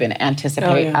can even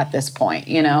anticipate at this point,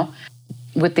 you know?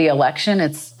 With the election,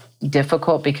 it's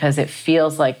difficult because it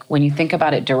feels like when you think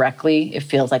about it directly, it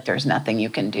feels like there's nothing you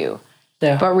can do.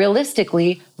 Yeah. But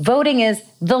realistically, voting is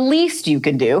the least you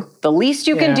can do. The least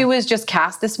you can do is just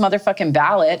cast this motherfucking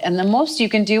ballot. And the most you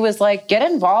can do is like get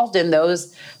involved in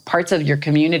those parts of your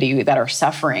community that are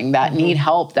suffering, that need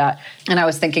help. And I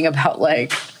was thinking about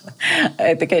like,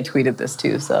 I think I tweeted this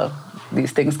too. So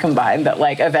these things combined, that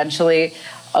like eventually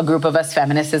a group of us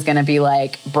feminists is going to be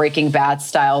like Breaking Bad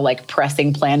style, like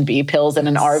pressing Plan B pills in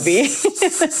an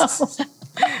RV.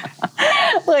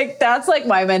 Like that's like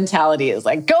my mentality is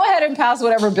like, go ahead and pass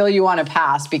whatever bill you want to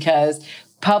pass, because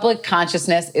public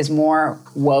consciousness is more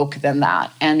woke than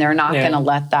that. And they're not going to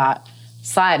let that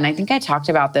slide. And I think I talked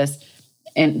about this.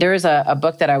 And there's a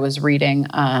book that I was reading.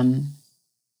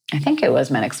 I think it was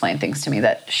Men Explain Things to Me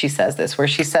that she says this, where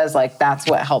she says like that's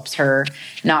what helps her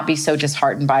not be so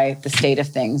disheartened by the state of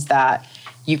things, that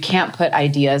you can't put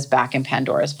ideas back in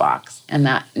Pandora's box. And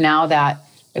that now that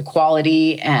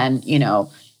equality and, you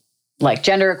know, like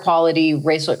gender equality,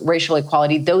 racial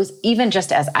equality, those even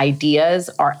just as ideas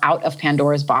are out of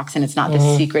Pandora's box and it's not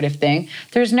this secretive thing,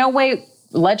 there's no way,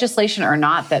 legislation or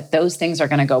not, that those things are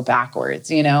going to go backwards.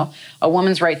 You know, a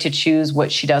woman's right to choose what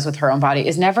she does with her own body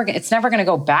it's never going to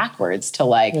go backwards to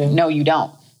like, no, you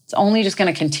don't. It's only just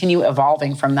going to continue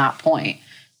evolving from that point.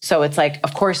 So it's like,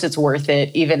 of course it's worth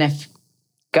it, even if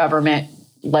government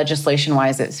legislation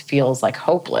wise it feels like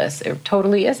hopeless. It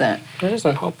totally isn't. It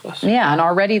isn't hopeless. Yeah, and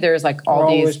already there's like We're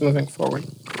always moving forward.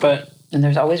 And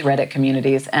there's always Reddit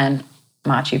communities and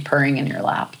Machi purring in your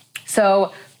lap.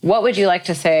 So what would you like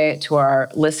to say to our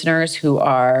listeners who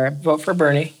are... Vote for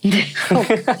Bernie.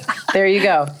 There you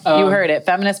go. You heard it.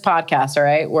 Feminist podcast, all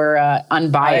right? We're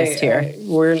unbiased here.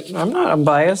 I'm not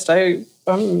unbiased. I'm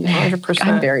 100%.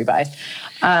 I'm very biased.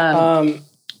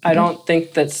 I don't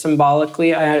think that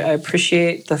symbolically... I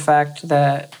appreciate the fact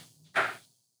that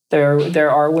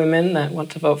there are women that want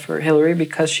to vote for Hillary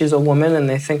because she's a woman, and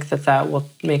they think that will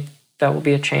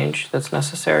be a change that's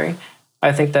necessary.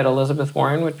 I think that Elizabeth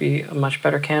Warren would be a much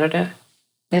better candidate.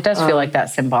 It does feel like that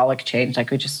symbolic change.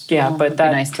 Like we just but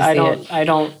that nice to see it. I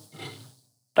don't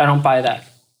buy that,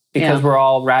 because we're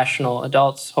all rational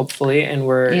adults, hopefully, and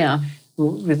we're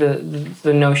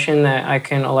the notion that I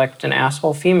can elect an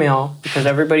asshole female because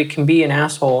everybody can be an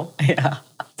asshole.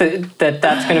 That's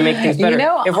going to make things better. You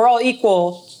know, if we're all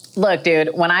equal, Look, dude,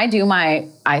 when I do my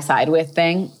I side with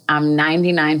thing, I'm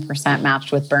 99%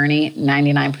 matched with Bernie,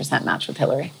 99% matched with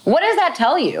Hillary. What does that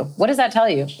tell you? What does that tell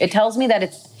you? It tells me that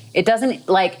it doesn't,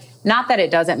 like, not that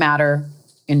it doesn't matter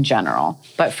in general,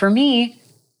 but for me,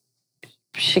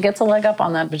 she gets a leg up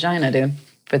on that vagina, dude.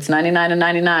 If it's 99 and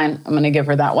 99, I'm going to give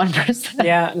her that 1%.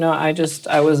 Yeah, no, I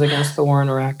was against the war in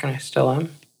Iraq, and I still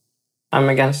am. I'm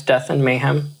against death and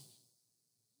mayhem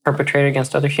perpetrated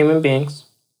against other human beings.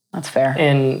 That's fair.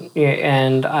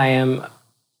 And I am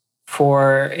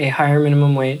for a higher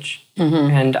minimum wage,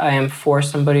 and I am for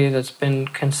somebody that's been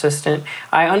consistent.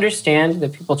 I understand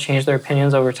that people change their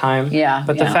opinions over time. Yeah.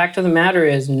 But the fact of the matter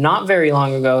is, not very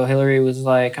long ago, Hillary was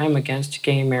like, I'm against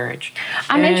gay marriage.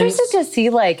 I'm interested to see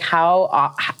like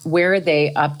how, where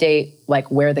they update, like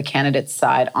where the candidates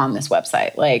side on this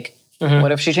website. Like,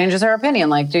 what if she changes her opinion?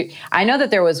 Like, I know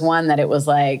that there was one that it was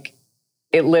like,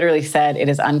 it literally said, it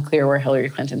is unclear where Hillary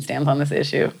Clinton stands on this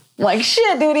issue. Like,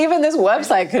 shit, dude, even this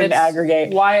website couldn't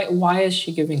aggregate. Why is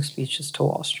she giving speeches to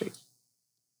Wall Street?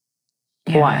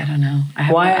 Yeah, why? I don't know.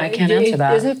 I can't answer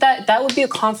that. Isn't that would be a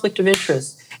conflict of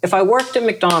interest. If I worked at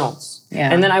McDonald's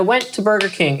and then I went to Burger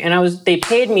King and they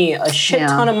paid me a shit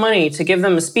ton of money to give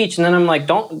them a speech, and then I'm like,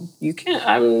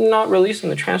 I'm not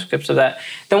releasing the transcripts of that.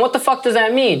 Then what the fuck does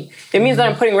that mean? It means that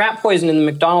I'm putting rat poison in the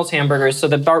McDonald's hamburgers so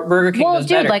that Burger King does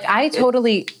better. Like I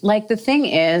totally, like the thing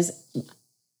is,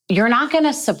 you're not going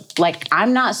to,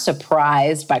 I'm not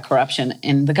surprised by corruption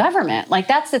in the government. Like,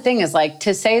 that's the thing is, like,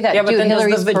 to say that, but then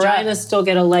Hillary's does the vagina still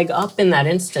get a leg up in that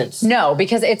instance? No,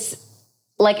 because it's,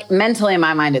 like, mentally in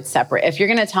my mind, it's separate. If you're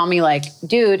going to tell me, like,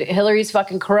 dude, Hillary's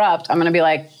fucking corrupt, I'm going to be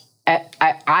like,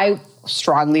 I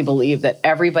strongly believe that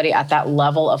everybody at that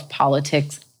level of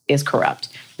politics is corrupt.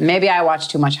 Maybe I watch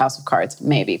too much House of Cards,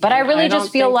 maybe. But I really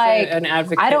just feel like,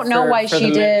 I don't know why she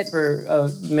did.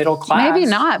 For middle class. Maybe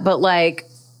not, but like,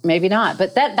 maybe not.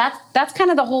 But that's kind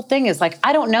of the whole thing is like,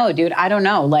 I don't know, dude. I don't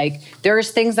know. Like,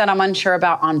 there's things that I'm unsure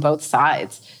about on both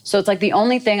sides. So it's like the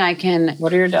only thing I can...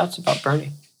 What are your doubts about Bernie?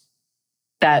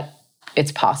 That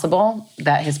it's possible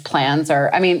that his plans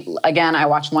are... I mean, again, I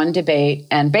watched one debate,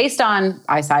 and based on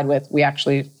I side with,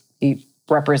 he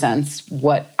represents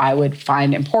what I would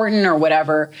find important or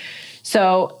whatever.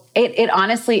 So it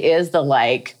honestly is the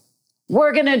like...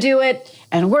 we're going to do it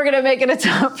and we're going to make it a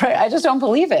top right. I just don't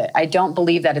believe it. I don't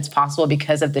believe that it's possible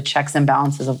because of the checks and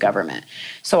balances of government.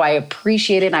 So I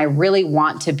appreciate it. And I really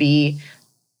want to be,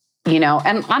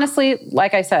 and honestly,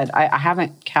 like I said, I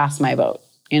haven't cast my vote.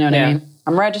 You know what I mean?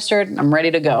 I'm registered. I'm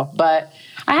ready to go. But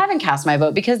I haven't cast my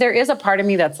vote because there is a part of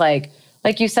me that's like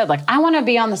you said, like, I want to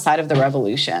be on the side of the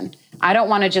revolution. I don't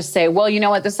want to just say, well, you know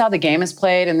what? This is how the game is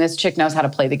played and this chick knows how to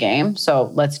play the game.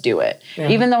 So let's do it. Yeah.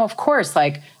 Even though, of course,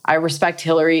 like, I respect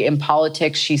Hillary in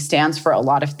politics. She stands for a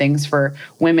lot of things for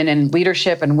women in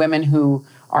leadership and women who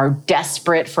are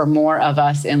desperate for more of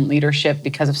us in leadership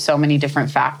because of so many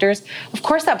different factors. Of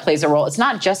course, that plays a role. It's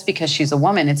not just because she's a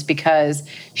woman. It's because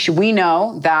we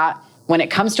know that when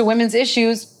it comes to women's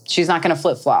issues, she's not going to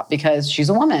flip-flop because she's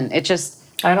a woman. It just...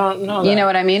 I don't know that. You know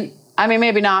what I mean? I mean,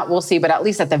 maybe not. We'll see. But at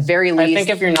least at the very least... I think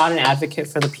if you're not an advocate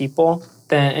for the people,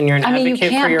 and you're an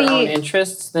advocate for your own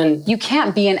interests, then... You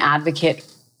can't be an advocate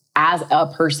as a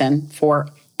person for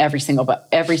every single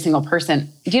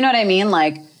person. Do you know what I mean?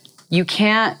 Like, you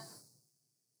can't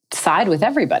side with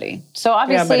everybody. So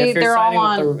obviously, they're all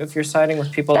on... if you're siding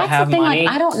with people that have money...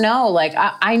 Like, I don't know. Like,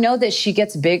 I know that she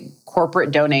gets big corporate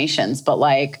donations, but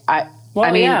like,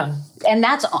 and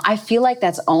I feel like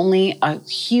that's only a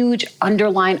huge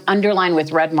underline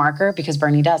with red marker because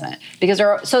Bernie doesn't.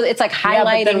 So it's like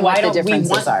highlighting what the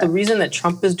differences are. The reason that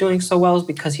Trump is doing so well is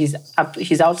because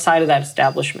he's outside of that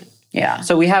establishment. Yeah.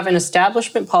 So we have an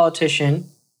establishment politician,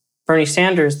 Bernie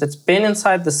Sanders, that's been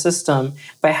inside the system,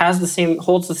 but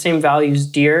holds the same values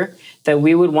dear that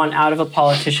we would want out of a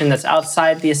politician that's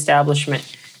outside the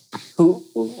establishment.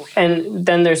 And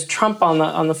then there's Trump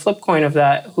on the flip coin of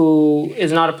that, who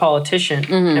is not a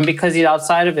politician, and because he's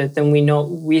outside of it, then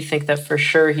we think that for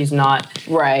sure he's not.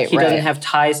 Right. He doesn't have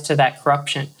ties to that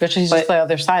corruption. But he's just the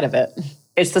other side of it.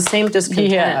 It's the same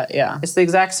discontent. Yeah. It's the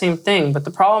exact same thing. But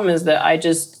the problem is that I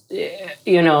just,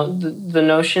 the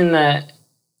notion that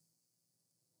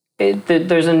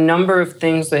there's a number of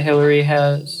things that Hillary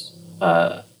has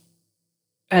had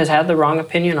the wrong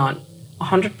opinion on.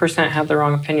 100% have the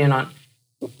wrong opinion on.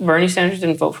 Bernie Sanders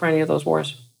didn't vote for any of those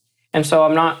wars. And so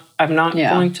I'm not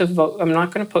going to vote. I'm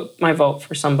not going to put my vote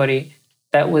for somebody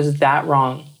that was that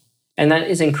wrong. And that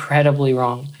is incredibly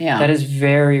wrong. Yeah. That is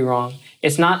very wrong.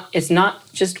 It's not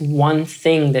just one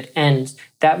thing that ends.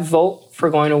 That vote for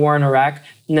going to war in Iraq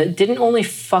didn't only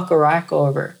fuck Iraq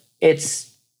over.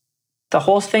 It's The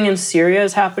whole thing in Syria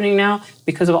is happening now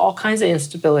because of all kinds of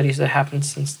instabilities that happened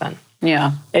since then.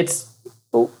 Yeah. It's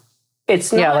not.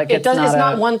 It's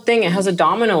not one thing. It has a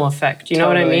domino effect. You know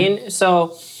what I mean?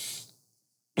 So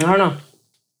I don't know.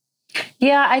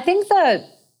 Yeah, I think that,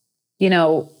 you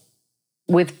know,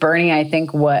 with Bernie, I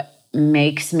think what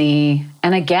makes me,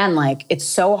 and again, like, it's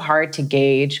so hard to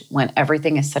gauge when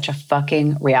everything is such a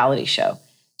fucking reality show.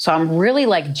 So I'm really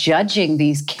like judging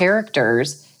these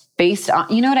characters based on,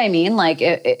 you know what I mean? Like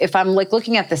if I'm like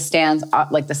looking at the stands,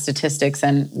 like the statistics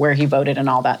and where he voted and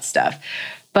all that stuff.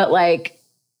 But like,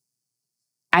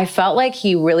 I felt like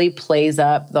he really plays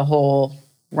up the whole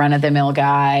run-of-the-mill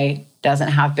guy, doesn't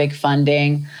have big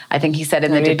funding. I think he said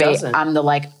in the debate, I'm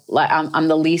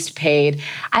the least paid.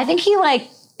 I think he like,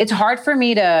 it's hard for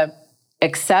me to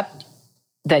accept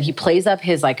that he plays up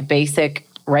his like basic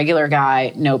regular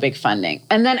guy, no big funding.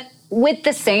 And then with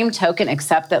the same token,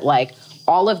 accept that like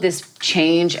all of this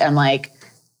change and like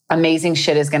amazing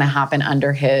shit is going to happen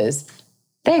under his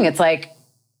thing. It's like,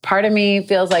 part of me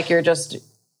feels like you're just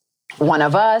one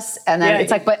of us. And then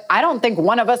it's like, but I don't think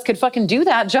one of us could fucking do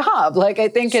that job. Like, I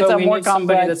think it's a more complex.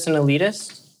 Somebody that's an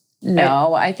elitist?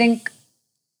 No, I think,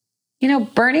 you know,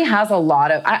 Bernie has a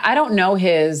lot of, I don't know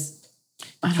his,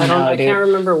 I can't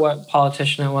remember what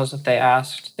politician it was that they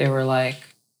asked. They were like,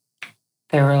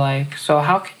 so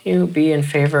how can you be in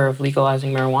favor of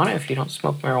legalizing marijuana if you don't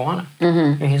smoke marijuana?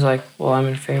 Mm-hmm. And he's like, well, I'm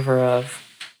in favor of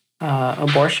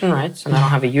abortion rights, and I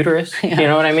don't have a uterus. Yeah. You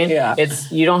know what I mean? Yeah.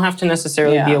 You don't have to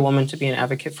necessarily be a woman to be an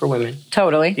advocate for women.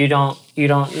 Totally. You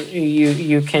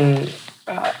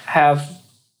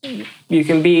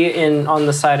can be on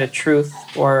the side of truth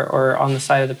or on the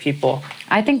side of the people.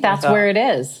 I think that's where it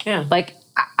is. Yeah. Like,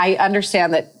 I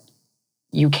understand that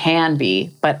you can be,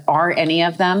 but are any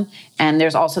of them? And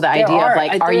there's also the idea of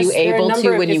like, are you able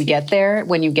to when you get there,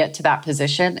 when you get to that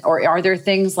position? Or are there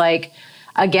things like,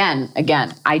 again,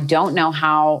 I don't know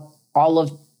how all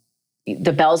of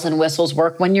the bells and whistles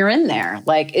work when you're in there.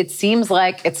 Like, it seems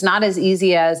like it's not as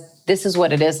easy as this is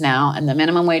what it is now, and the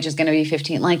minimum wage is going to be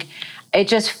 15. Like, it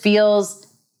just feels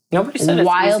nobody said it's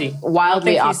easy.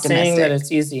 Wildly optimistic. He's saying that it's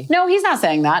easy. No, he's not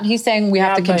saying that. He's saying we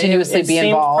have to continuously be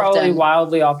involved. It seemed probably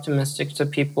wildly optimistic to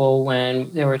people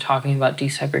when they were talking about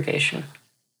desegregation,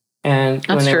 and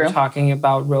when they were talking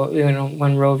about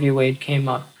when Roe v. Wade came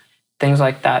up, things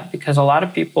like that. Because a lot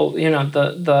of people,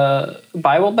 the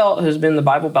Bible Belt has been the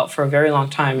Bible Belt for a very long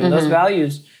time, and those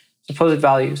values, supposed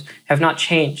values, have not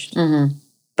changed. Mm-hmm.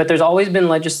 But there's always been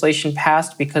legislation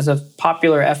passed because of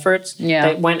popular efforts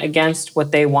that went against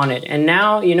what they wanted. And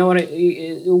now, you know what,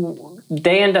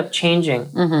 they end up changing.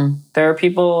 Mm-hmm. There are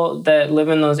people that live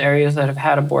in those areas that have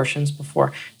had abortions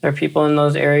before. There are people in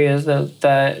those areas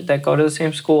that go to the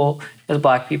same school as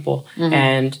Black people. Mm-hmm.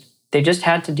 And they just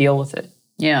had to deal with it.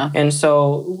 Yeah. And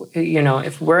so,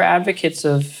 if we're advocates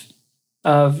of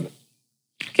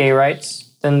gay rights,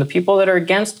 then the people that are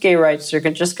against gay rights are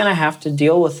just going to have to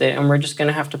deal with it, and we're just going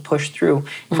to have to push through.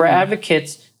 If we're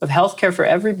advocates of healthcare for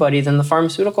everybody, then the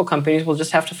pharmaceutical companies will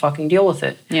just have to fucking deal with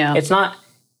it. Yeah. It's not...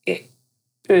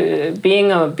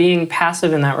 being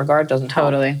passive in that regard doesn't help.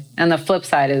 Totally. And the flip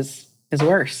side is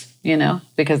worse,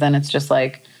 because then it's just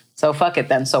like, so fuck it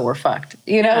then, so we're fucked.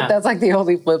 That's like the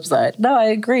only flip side. No, I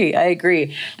agree.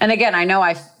 And again, I know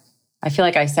I feel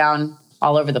like I sound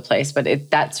all over the place, but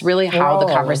that's really how the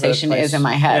conversation is in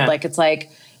my head. Yeah. Like, it's like,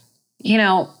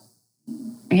 it's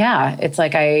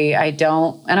like I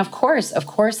don't, and of course,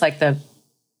 like the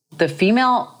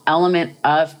female element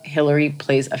of Hillary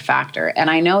plays a factor. And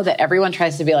I know that everyone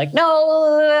tries to be like,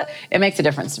 no, it makes a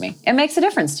difference to me. It makes a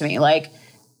difference to me. Like,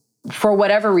 for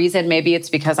whatever reason, maybe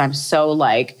it's because I'm so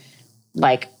like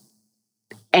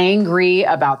angry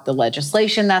about the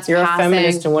legislation that's passing. You're a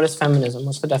feminist, and what is feminism?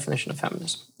 What's the definition of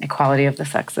feminism? Equality of the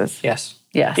sexes. Yes.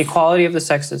 Equality of the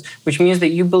sexes, which means that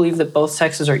you believe that both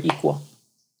sexes are equal.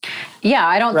 Yeah,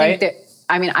 I don't think that,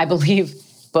 I believe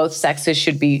both sexes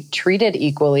should be treated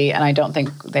equally, and I don't think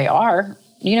they are.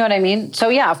 You know what I mean? So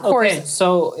yeah, of course. Okay,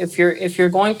 so if you're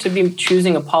going to be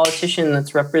choosing a politician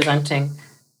that's representing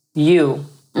you,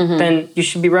 then you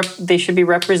should they should be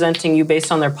representing you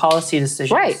based on their policy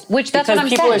decisions. Right, which that's what I'm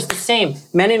saying. Because people are the same.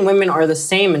 Men and women are the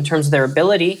same in terms of their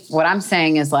ability. What I'm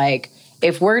saying is, like,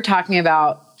 if we're talking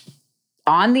about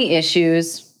on the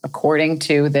issues according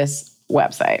to this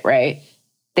website, right?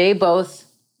 They both,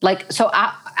 like, so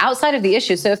outside of the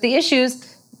issues. So if the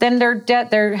issues, then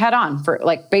they're head on for,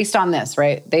 like, based on this,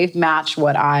 right? They've matched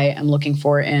what I am looking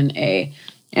for in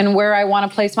where I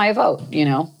want to place my vote.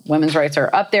 Women's rights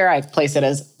are up there. I place it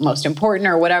as most important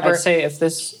or whatever. I'd say if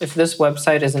this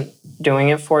website isn't doing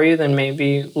it for you, then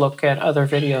maybe look at other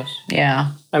videos.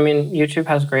 Yeah. I mean, YouTube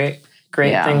has great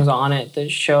great things on it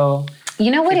that show.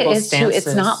 You know what it is stances. too?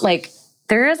 It's not like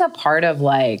there is a part of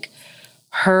like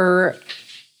her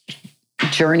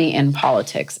journey in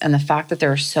politics and the fact that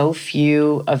there are so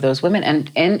few of those women,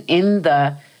 and in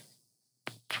the,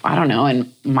 I don't know,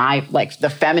 in my, like the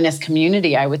feminist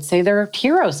community, I would say they're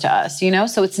heroes to us, you know?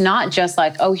 So it's not just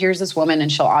like, oh, here's this woman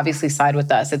and she'll obviously side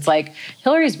with us. It's like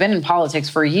Hillary's been in politics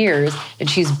for years and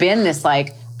she's been this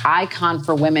like icon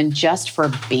for women just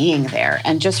for being there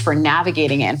and just for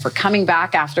navigating it and for coming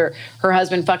back after her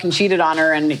husband fucking cheated on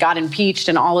her and got impeached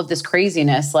and all of this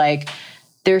craziness. Like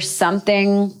there's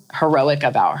something heroic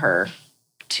about her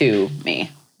to me,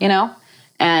 you know?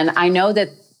 And I know that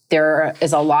there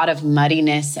is a lot of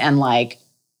muddiness and like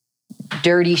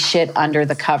dirty shit under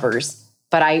the covers.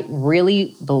 But I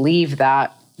really believe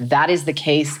that that is the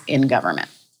case in government.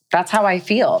 That's how I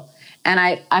feel. And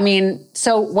I mean,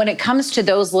 so when it comes to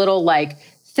those little like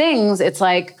things, it's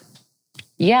like,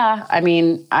 yeah, I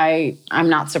mean, I'm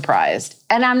not surprised.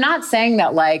 And I'm not saying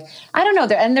that like, I don't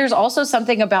know. And there's also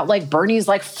something about like Bernie's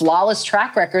like flawless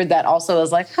track record that also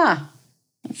is like,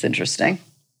 that's interesting.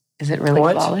 Is it really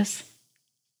flawless?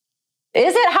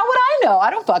 Is it? How would I know?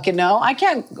 I don't fucking know. I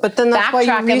can't. But then that's why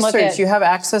you research. You have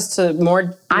access to more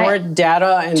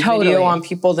data and video on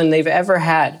people than they've ever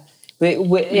had.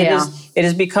 It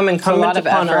has become incumbent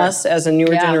upon us as a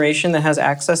newer generation that has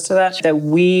access to that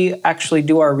we actually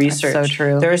do our research. That's so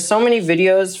true. There are so many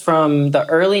videos from the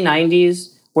early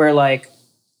 90s where like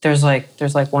there's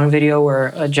one video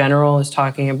where a general is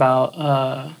talking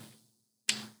about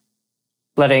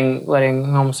letting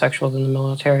homosexuals in the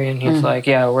military, and he's like,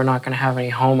 yeah, we're not going to have any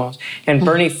homos. And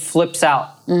Bernie flips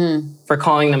out for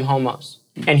calling them homos.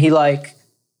 And he like,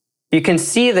 you can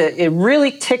see that it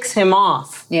really ticks him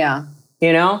off. Yeah.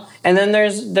 You know? And then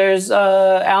there's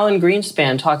Alan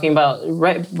Greenspan talking about,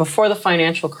 right before the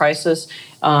financial crisis,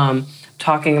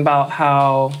 talking about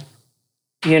how,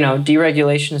 you know,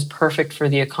 deregulation is perfect for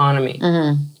the economy.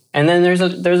 And then there's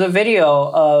a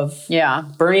video of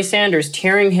Bernie Sanders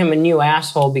tearing him a new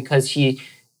asshole because he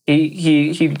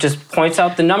just points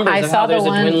out the numbers of how there's a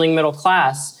dwindling middle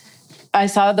class. I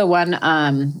saw the one,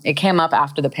 it came up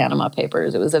after the Panama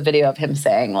Papers. It was a video of him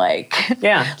saying like,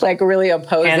 like really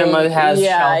opposing. Panama has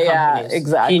shell companies. Yeah,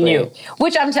 exactly. He knew.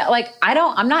 Which I'm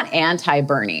not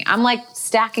anti-Bernie. I'm like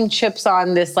stacking chips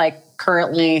on this like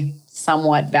currently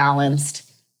somewhat balanced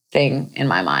thing in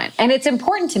my mind. And it's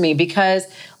important to me because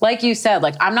like you said,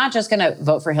 like I'm not just going to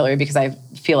vote for Hillary because I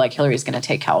feel like Hillary's going to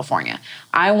take California.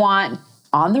 I want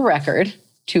on the record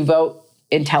to vote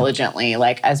intelligently,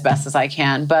 like as best as I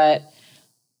can. But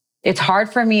it's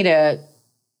hard for me to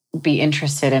be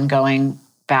interested in going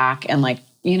back and like,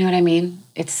 you know what I mean?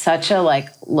 It's such a like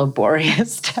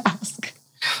laborious task.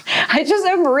 I just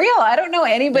am real. I don't know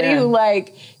anybody who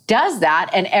like does that,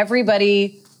 and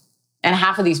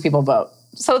half of these people vote.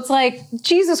 So it's like,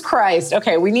 Jesus Christ.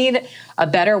 Okay, we need a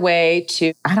better way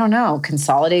to, I don't know,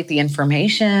 consolidate the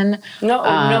information.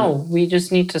 No, we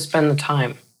just need to spend the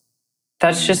time.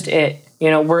 That's just it. You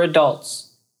know, we're adults.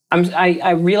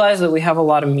 I realize that we have a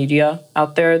lot of media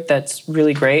out there that's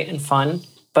really great and fun,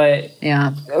 but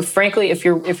frankly, if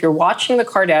you're watching the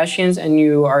Kardashians and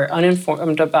you are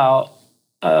uninformed about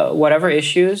whatever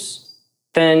issues,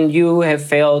 then you have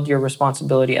failed your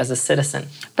responsibility as a citizen.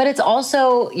 But it's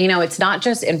also, you know, it's not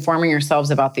just informing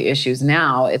yourselves about the issues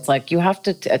now. It's like you have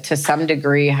to some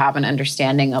degree, have an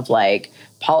understanding of like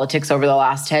politics over the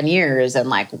last 10 years and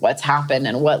like what's happened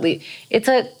and what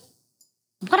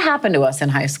happened to us in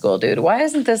high school, dude? Why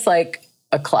isn't this like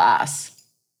a class,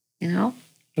 you know?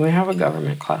 We have a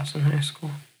government class in high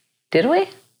school. Did we?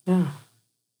 Yeah.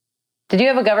 Did you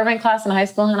have a government class in high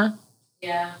school, Hannah?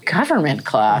 Yeah. Government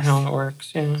class. How it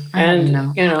works, yeah. I don't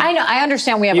know. You know, I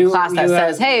understand we have a class that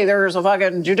says, hey, there's a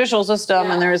fucking judicial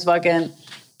system and there's fucking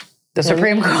the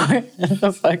Supreme Court and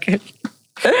the fucking...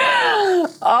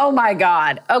 Oh my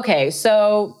God. Okay,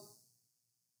 so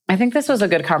I think this was a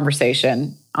good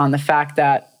conversation on the fact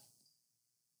that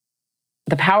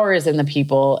the power is in the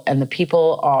people and the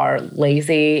people are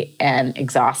lazy and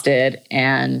exhausted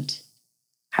and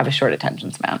have a short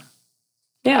attention span.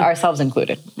 Yeah. Ourselves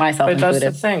included. Myself included. But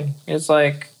that's the thing. It's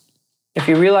like, if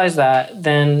you realize that,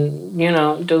 then, you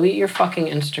know, delete your fucking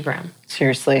Instagram.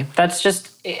 Seriously. That's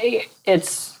just,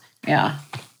 it's... Yeah.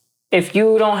 If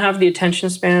you don't have the attention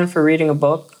span for reading a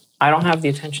book, I don't have the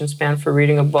attention span for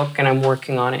reading a book, and I'm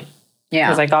working on it. Yeah.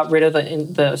 Because I got rid of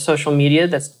the social media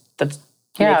that's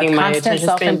making my attention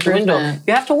span dwindle.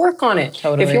 You have to work on it.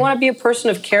 Totally. If you want to be a person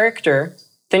of character,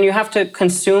 then you have to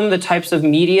consume the types of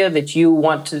media that you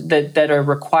want to, that are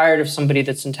required of somebody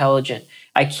that's intelligent.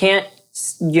 I can't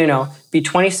be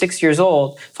 26 years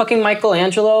old. Fucking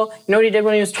Michelangelo, you know what he did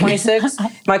when he was 26?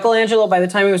 Michelangelo, by the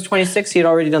time he was 26, he had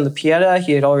already done the Pieta.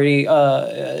 He had already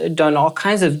done all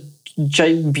kinds of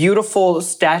beautiful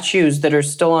statues that are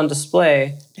still on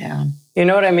display. Yeah. You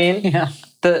know what I mean? Yeah.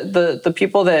 The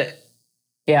people that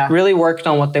really worked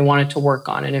on what they wanted to work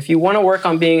on. And if you want to work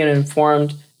on being an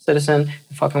informed citizen,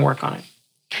 fucking work on it.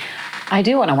 I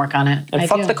do want to work on it. And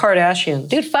fuck the Kardashians.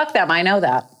 Dude, fuck them. I know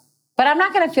that. But I'm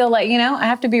not going to feel like, I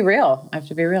have to be real.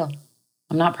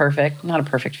 I'm not perfect. I'm not a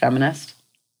perfect feminist.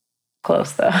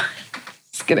 Close, though.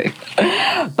 Just kidding.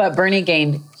 But Bernie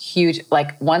gained huge,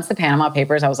 once the Panama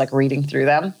Papers, I was reading through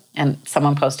them and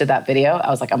someone posted that video, I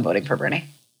was I'm voting for Bernie.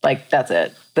 That's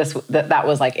it. That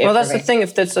was it. Well, that's the thing.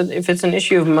 If it's an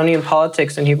issue of money and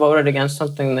politics, and he voted against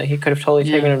something that he could have totally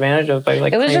taken advantage of by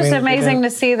It was just amazing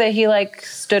to see that he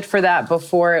stood for that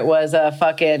before it was a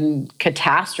fucking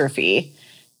catastrophe,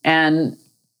 and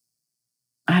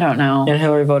I don't know. And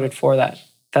Hillary voted for that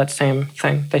same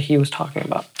thing that he was talking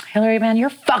about. Hillary, man,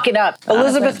 you're fucking up.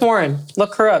 Elizabeth Warren,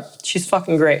 look her up. She's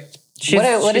fucking great.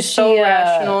 She's so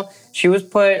rational. She was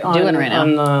put on doing right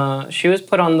now? She was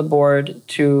put on the board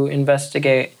to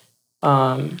investigate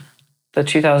the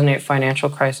 2008 financial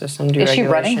crisis and do Is she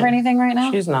regulation. running for anything right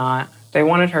now? She's not. They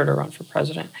wanted her to run for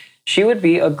president. She would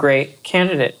be a great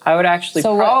candidate. I would actually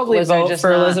probably vote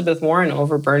for Elizabeth Warren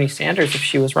over Bernie Sanders if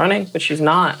she was running, but she's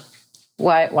not.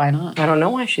 Why not? I don't know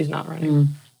why she's not running.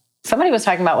 Somebody was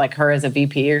talking about her as a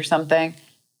VP or something.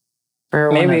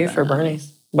 Maybe for Bernie,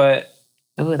 but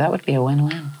ooh, that would be a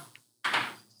win-win.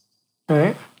 All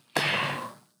right.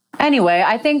 Anyway,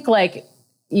 I think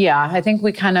I think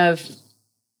we kind of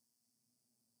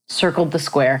circled the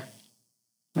square,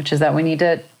 which is that we need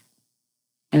to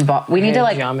involve. We need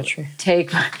to geometry.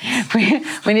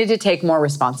 We need to take more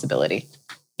responsibility.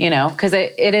 Because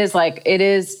it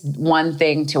is one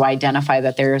thing to identify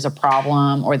that there is a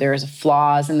problem or there's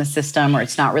flaws in the system or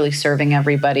it's not really serving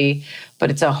everybody, but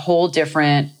it's a whole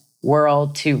different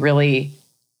world to really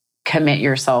commit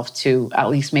yourself to at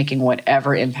least making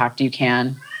whatever impact you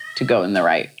can to go in the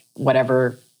right,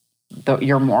 whatever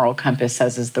your moral compass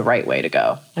says is the right way to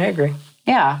go. I agree.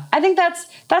 Yeah, I think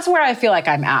that's where I feel like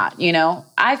I'm at,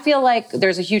 I feel like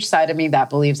there's a huge side of me that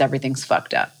believes everything's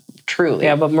fucked up, truly.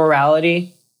 Yeah, but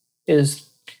morality is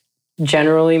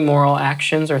generally moral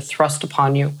actions are thrust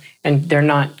upon you and they're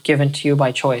not given to you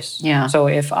by choice. Yeah. So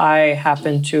if I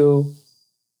happen to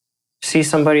see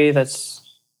somebody that's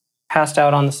passed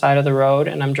out on the side of the road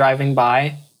and I'm driving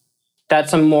by,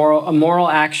 that's a moral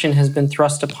action has been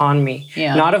thrust upon me.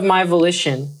 Yeah. Not of my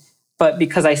volition, but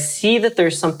because I see that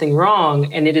there's something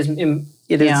wrong and it is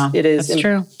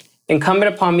true.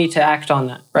 incumbent upon me to act on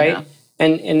that, right? Yeah.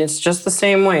 And it's just the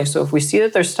same way. So if we see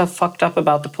that there's stuff fucked up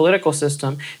about the political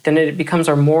system, then it becomes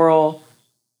our moral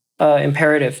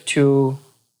imperative to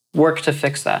work to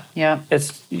fix that. Yeah.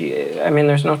 There's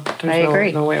no way about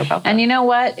that. And you know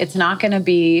what? It's not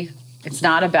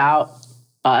about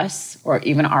us or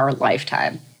even our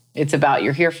lifetime. It's about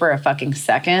you're here for a fucking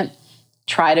second.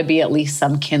 Try to be at least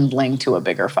some kindling to a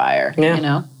bigger fire,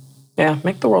 Yeah,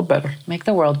 make the world better. Make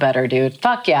the world better, dude.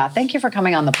 Fuck yeah. Thank you for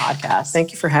coming on the podcast.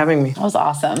 Thank you for having me. That was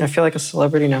awesome. I feel like a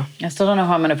celebrity now. I still don't know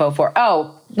who I'm going to vote for.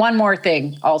 Oh, one more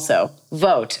thing also.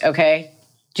 Vote, okay?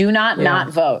 Do not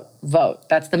vote. Vote.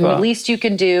 That's the least you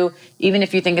can do. Even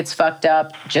if you think it's fucked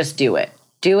up, just do it.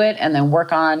 Do it and then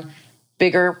work on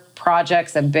bigger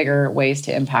projects and bigger ways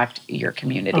to impact your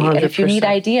community. 100%. And if you need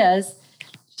ideas,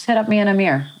 just hit up me and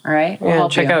Amir, all right? We'll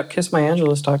check out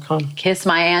kissmyangelus.com.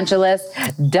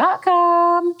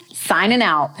 Kissmyangelus.com. Signing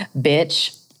out,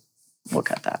 bitch. We'll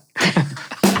cut that.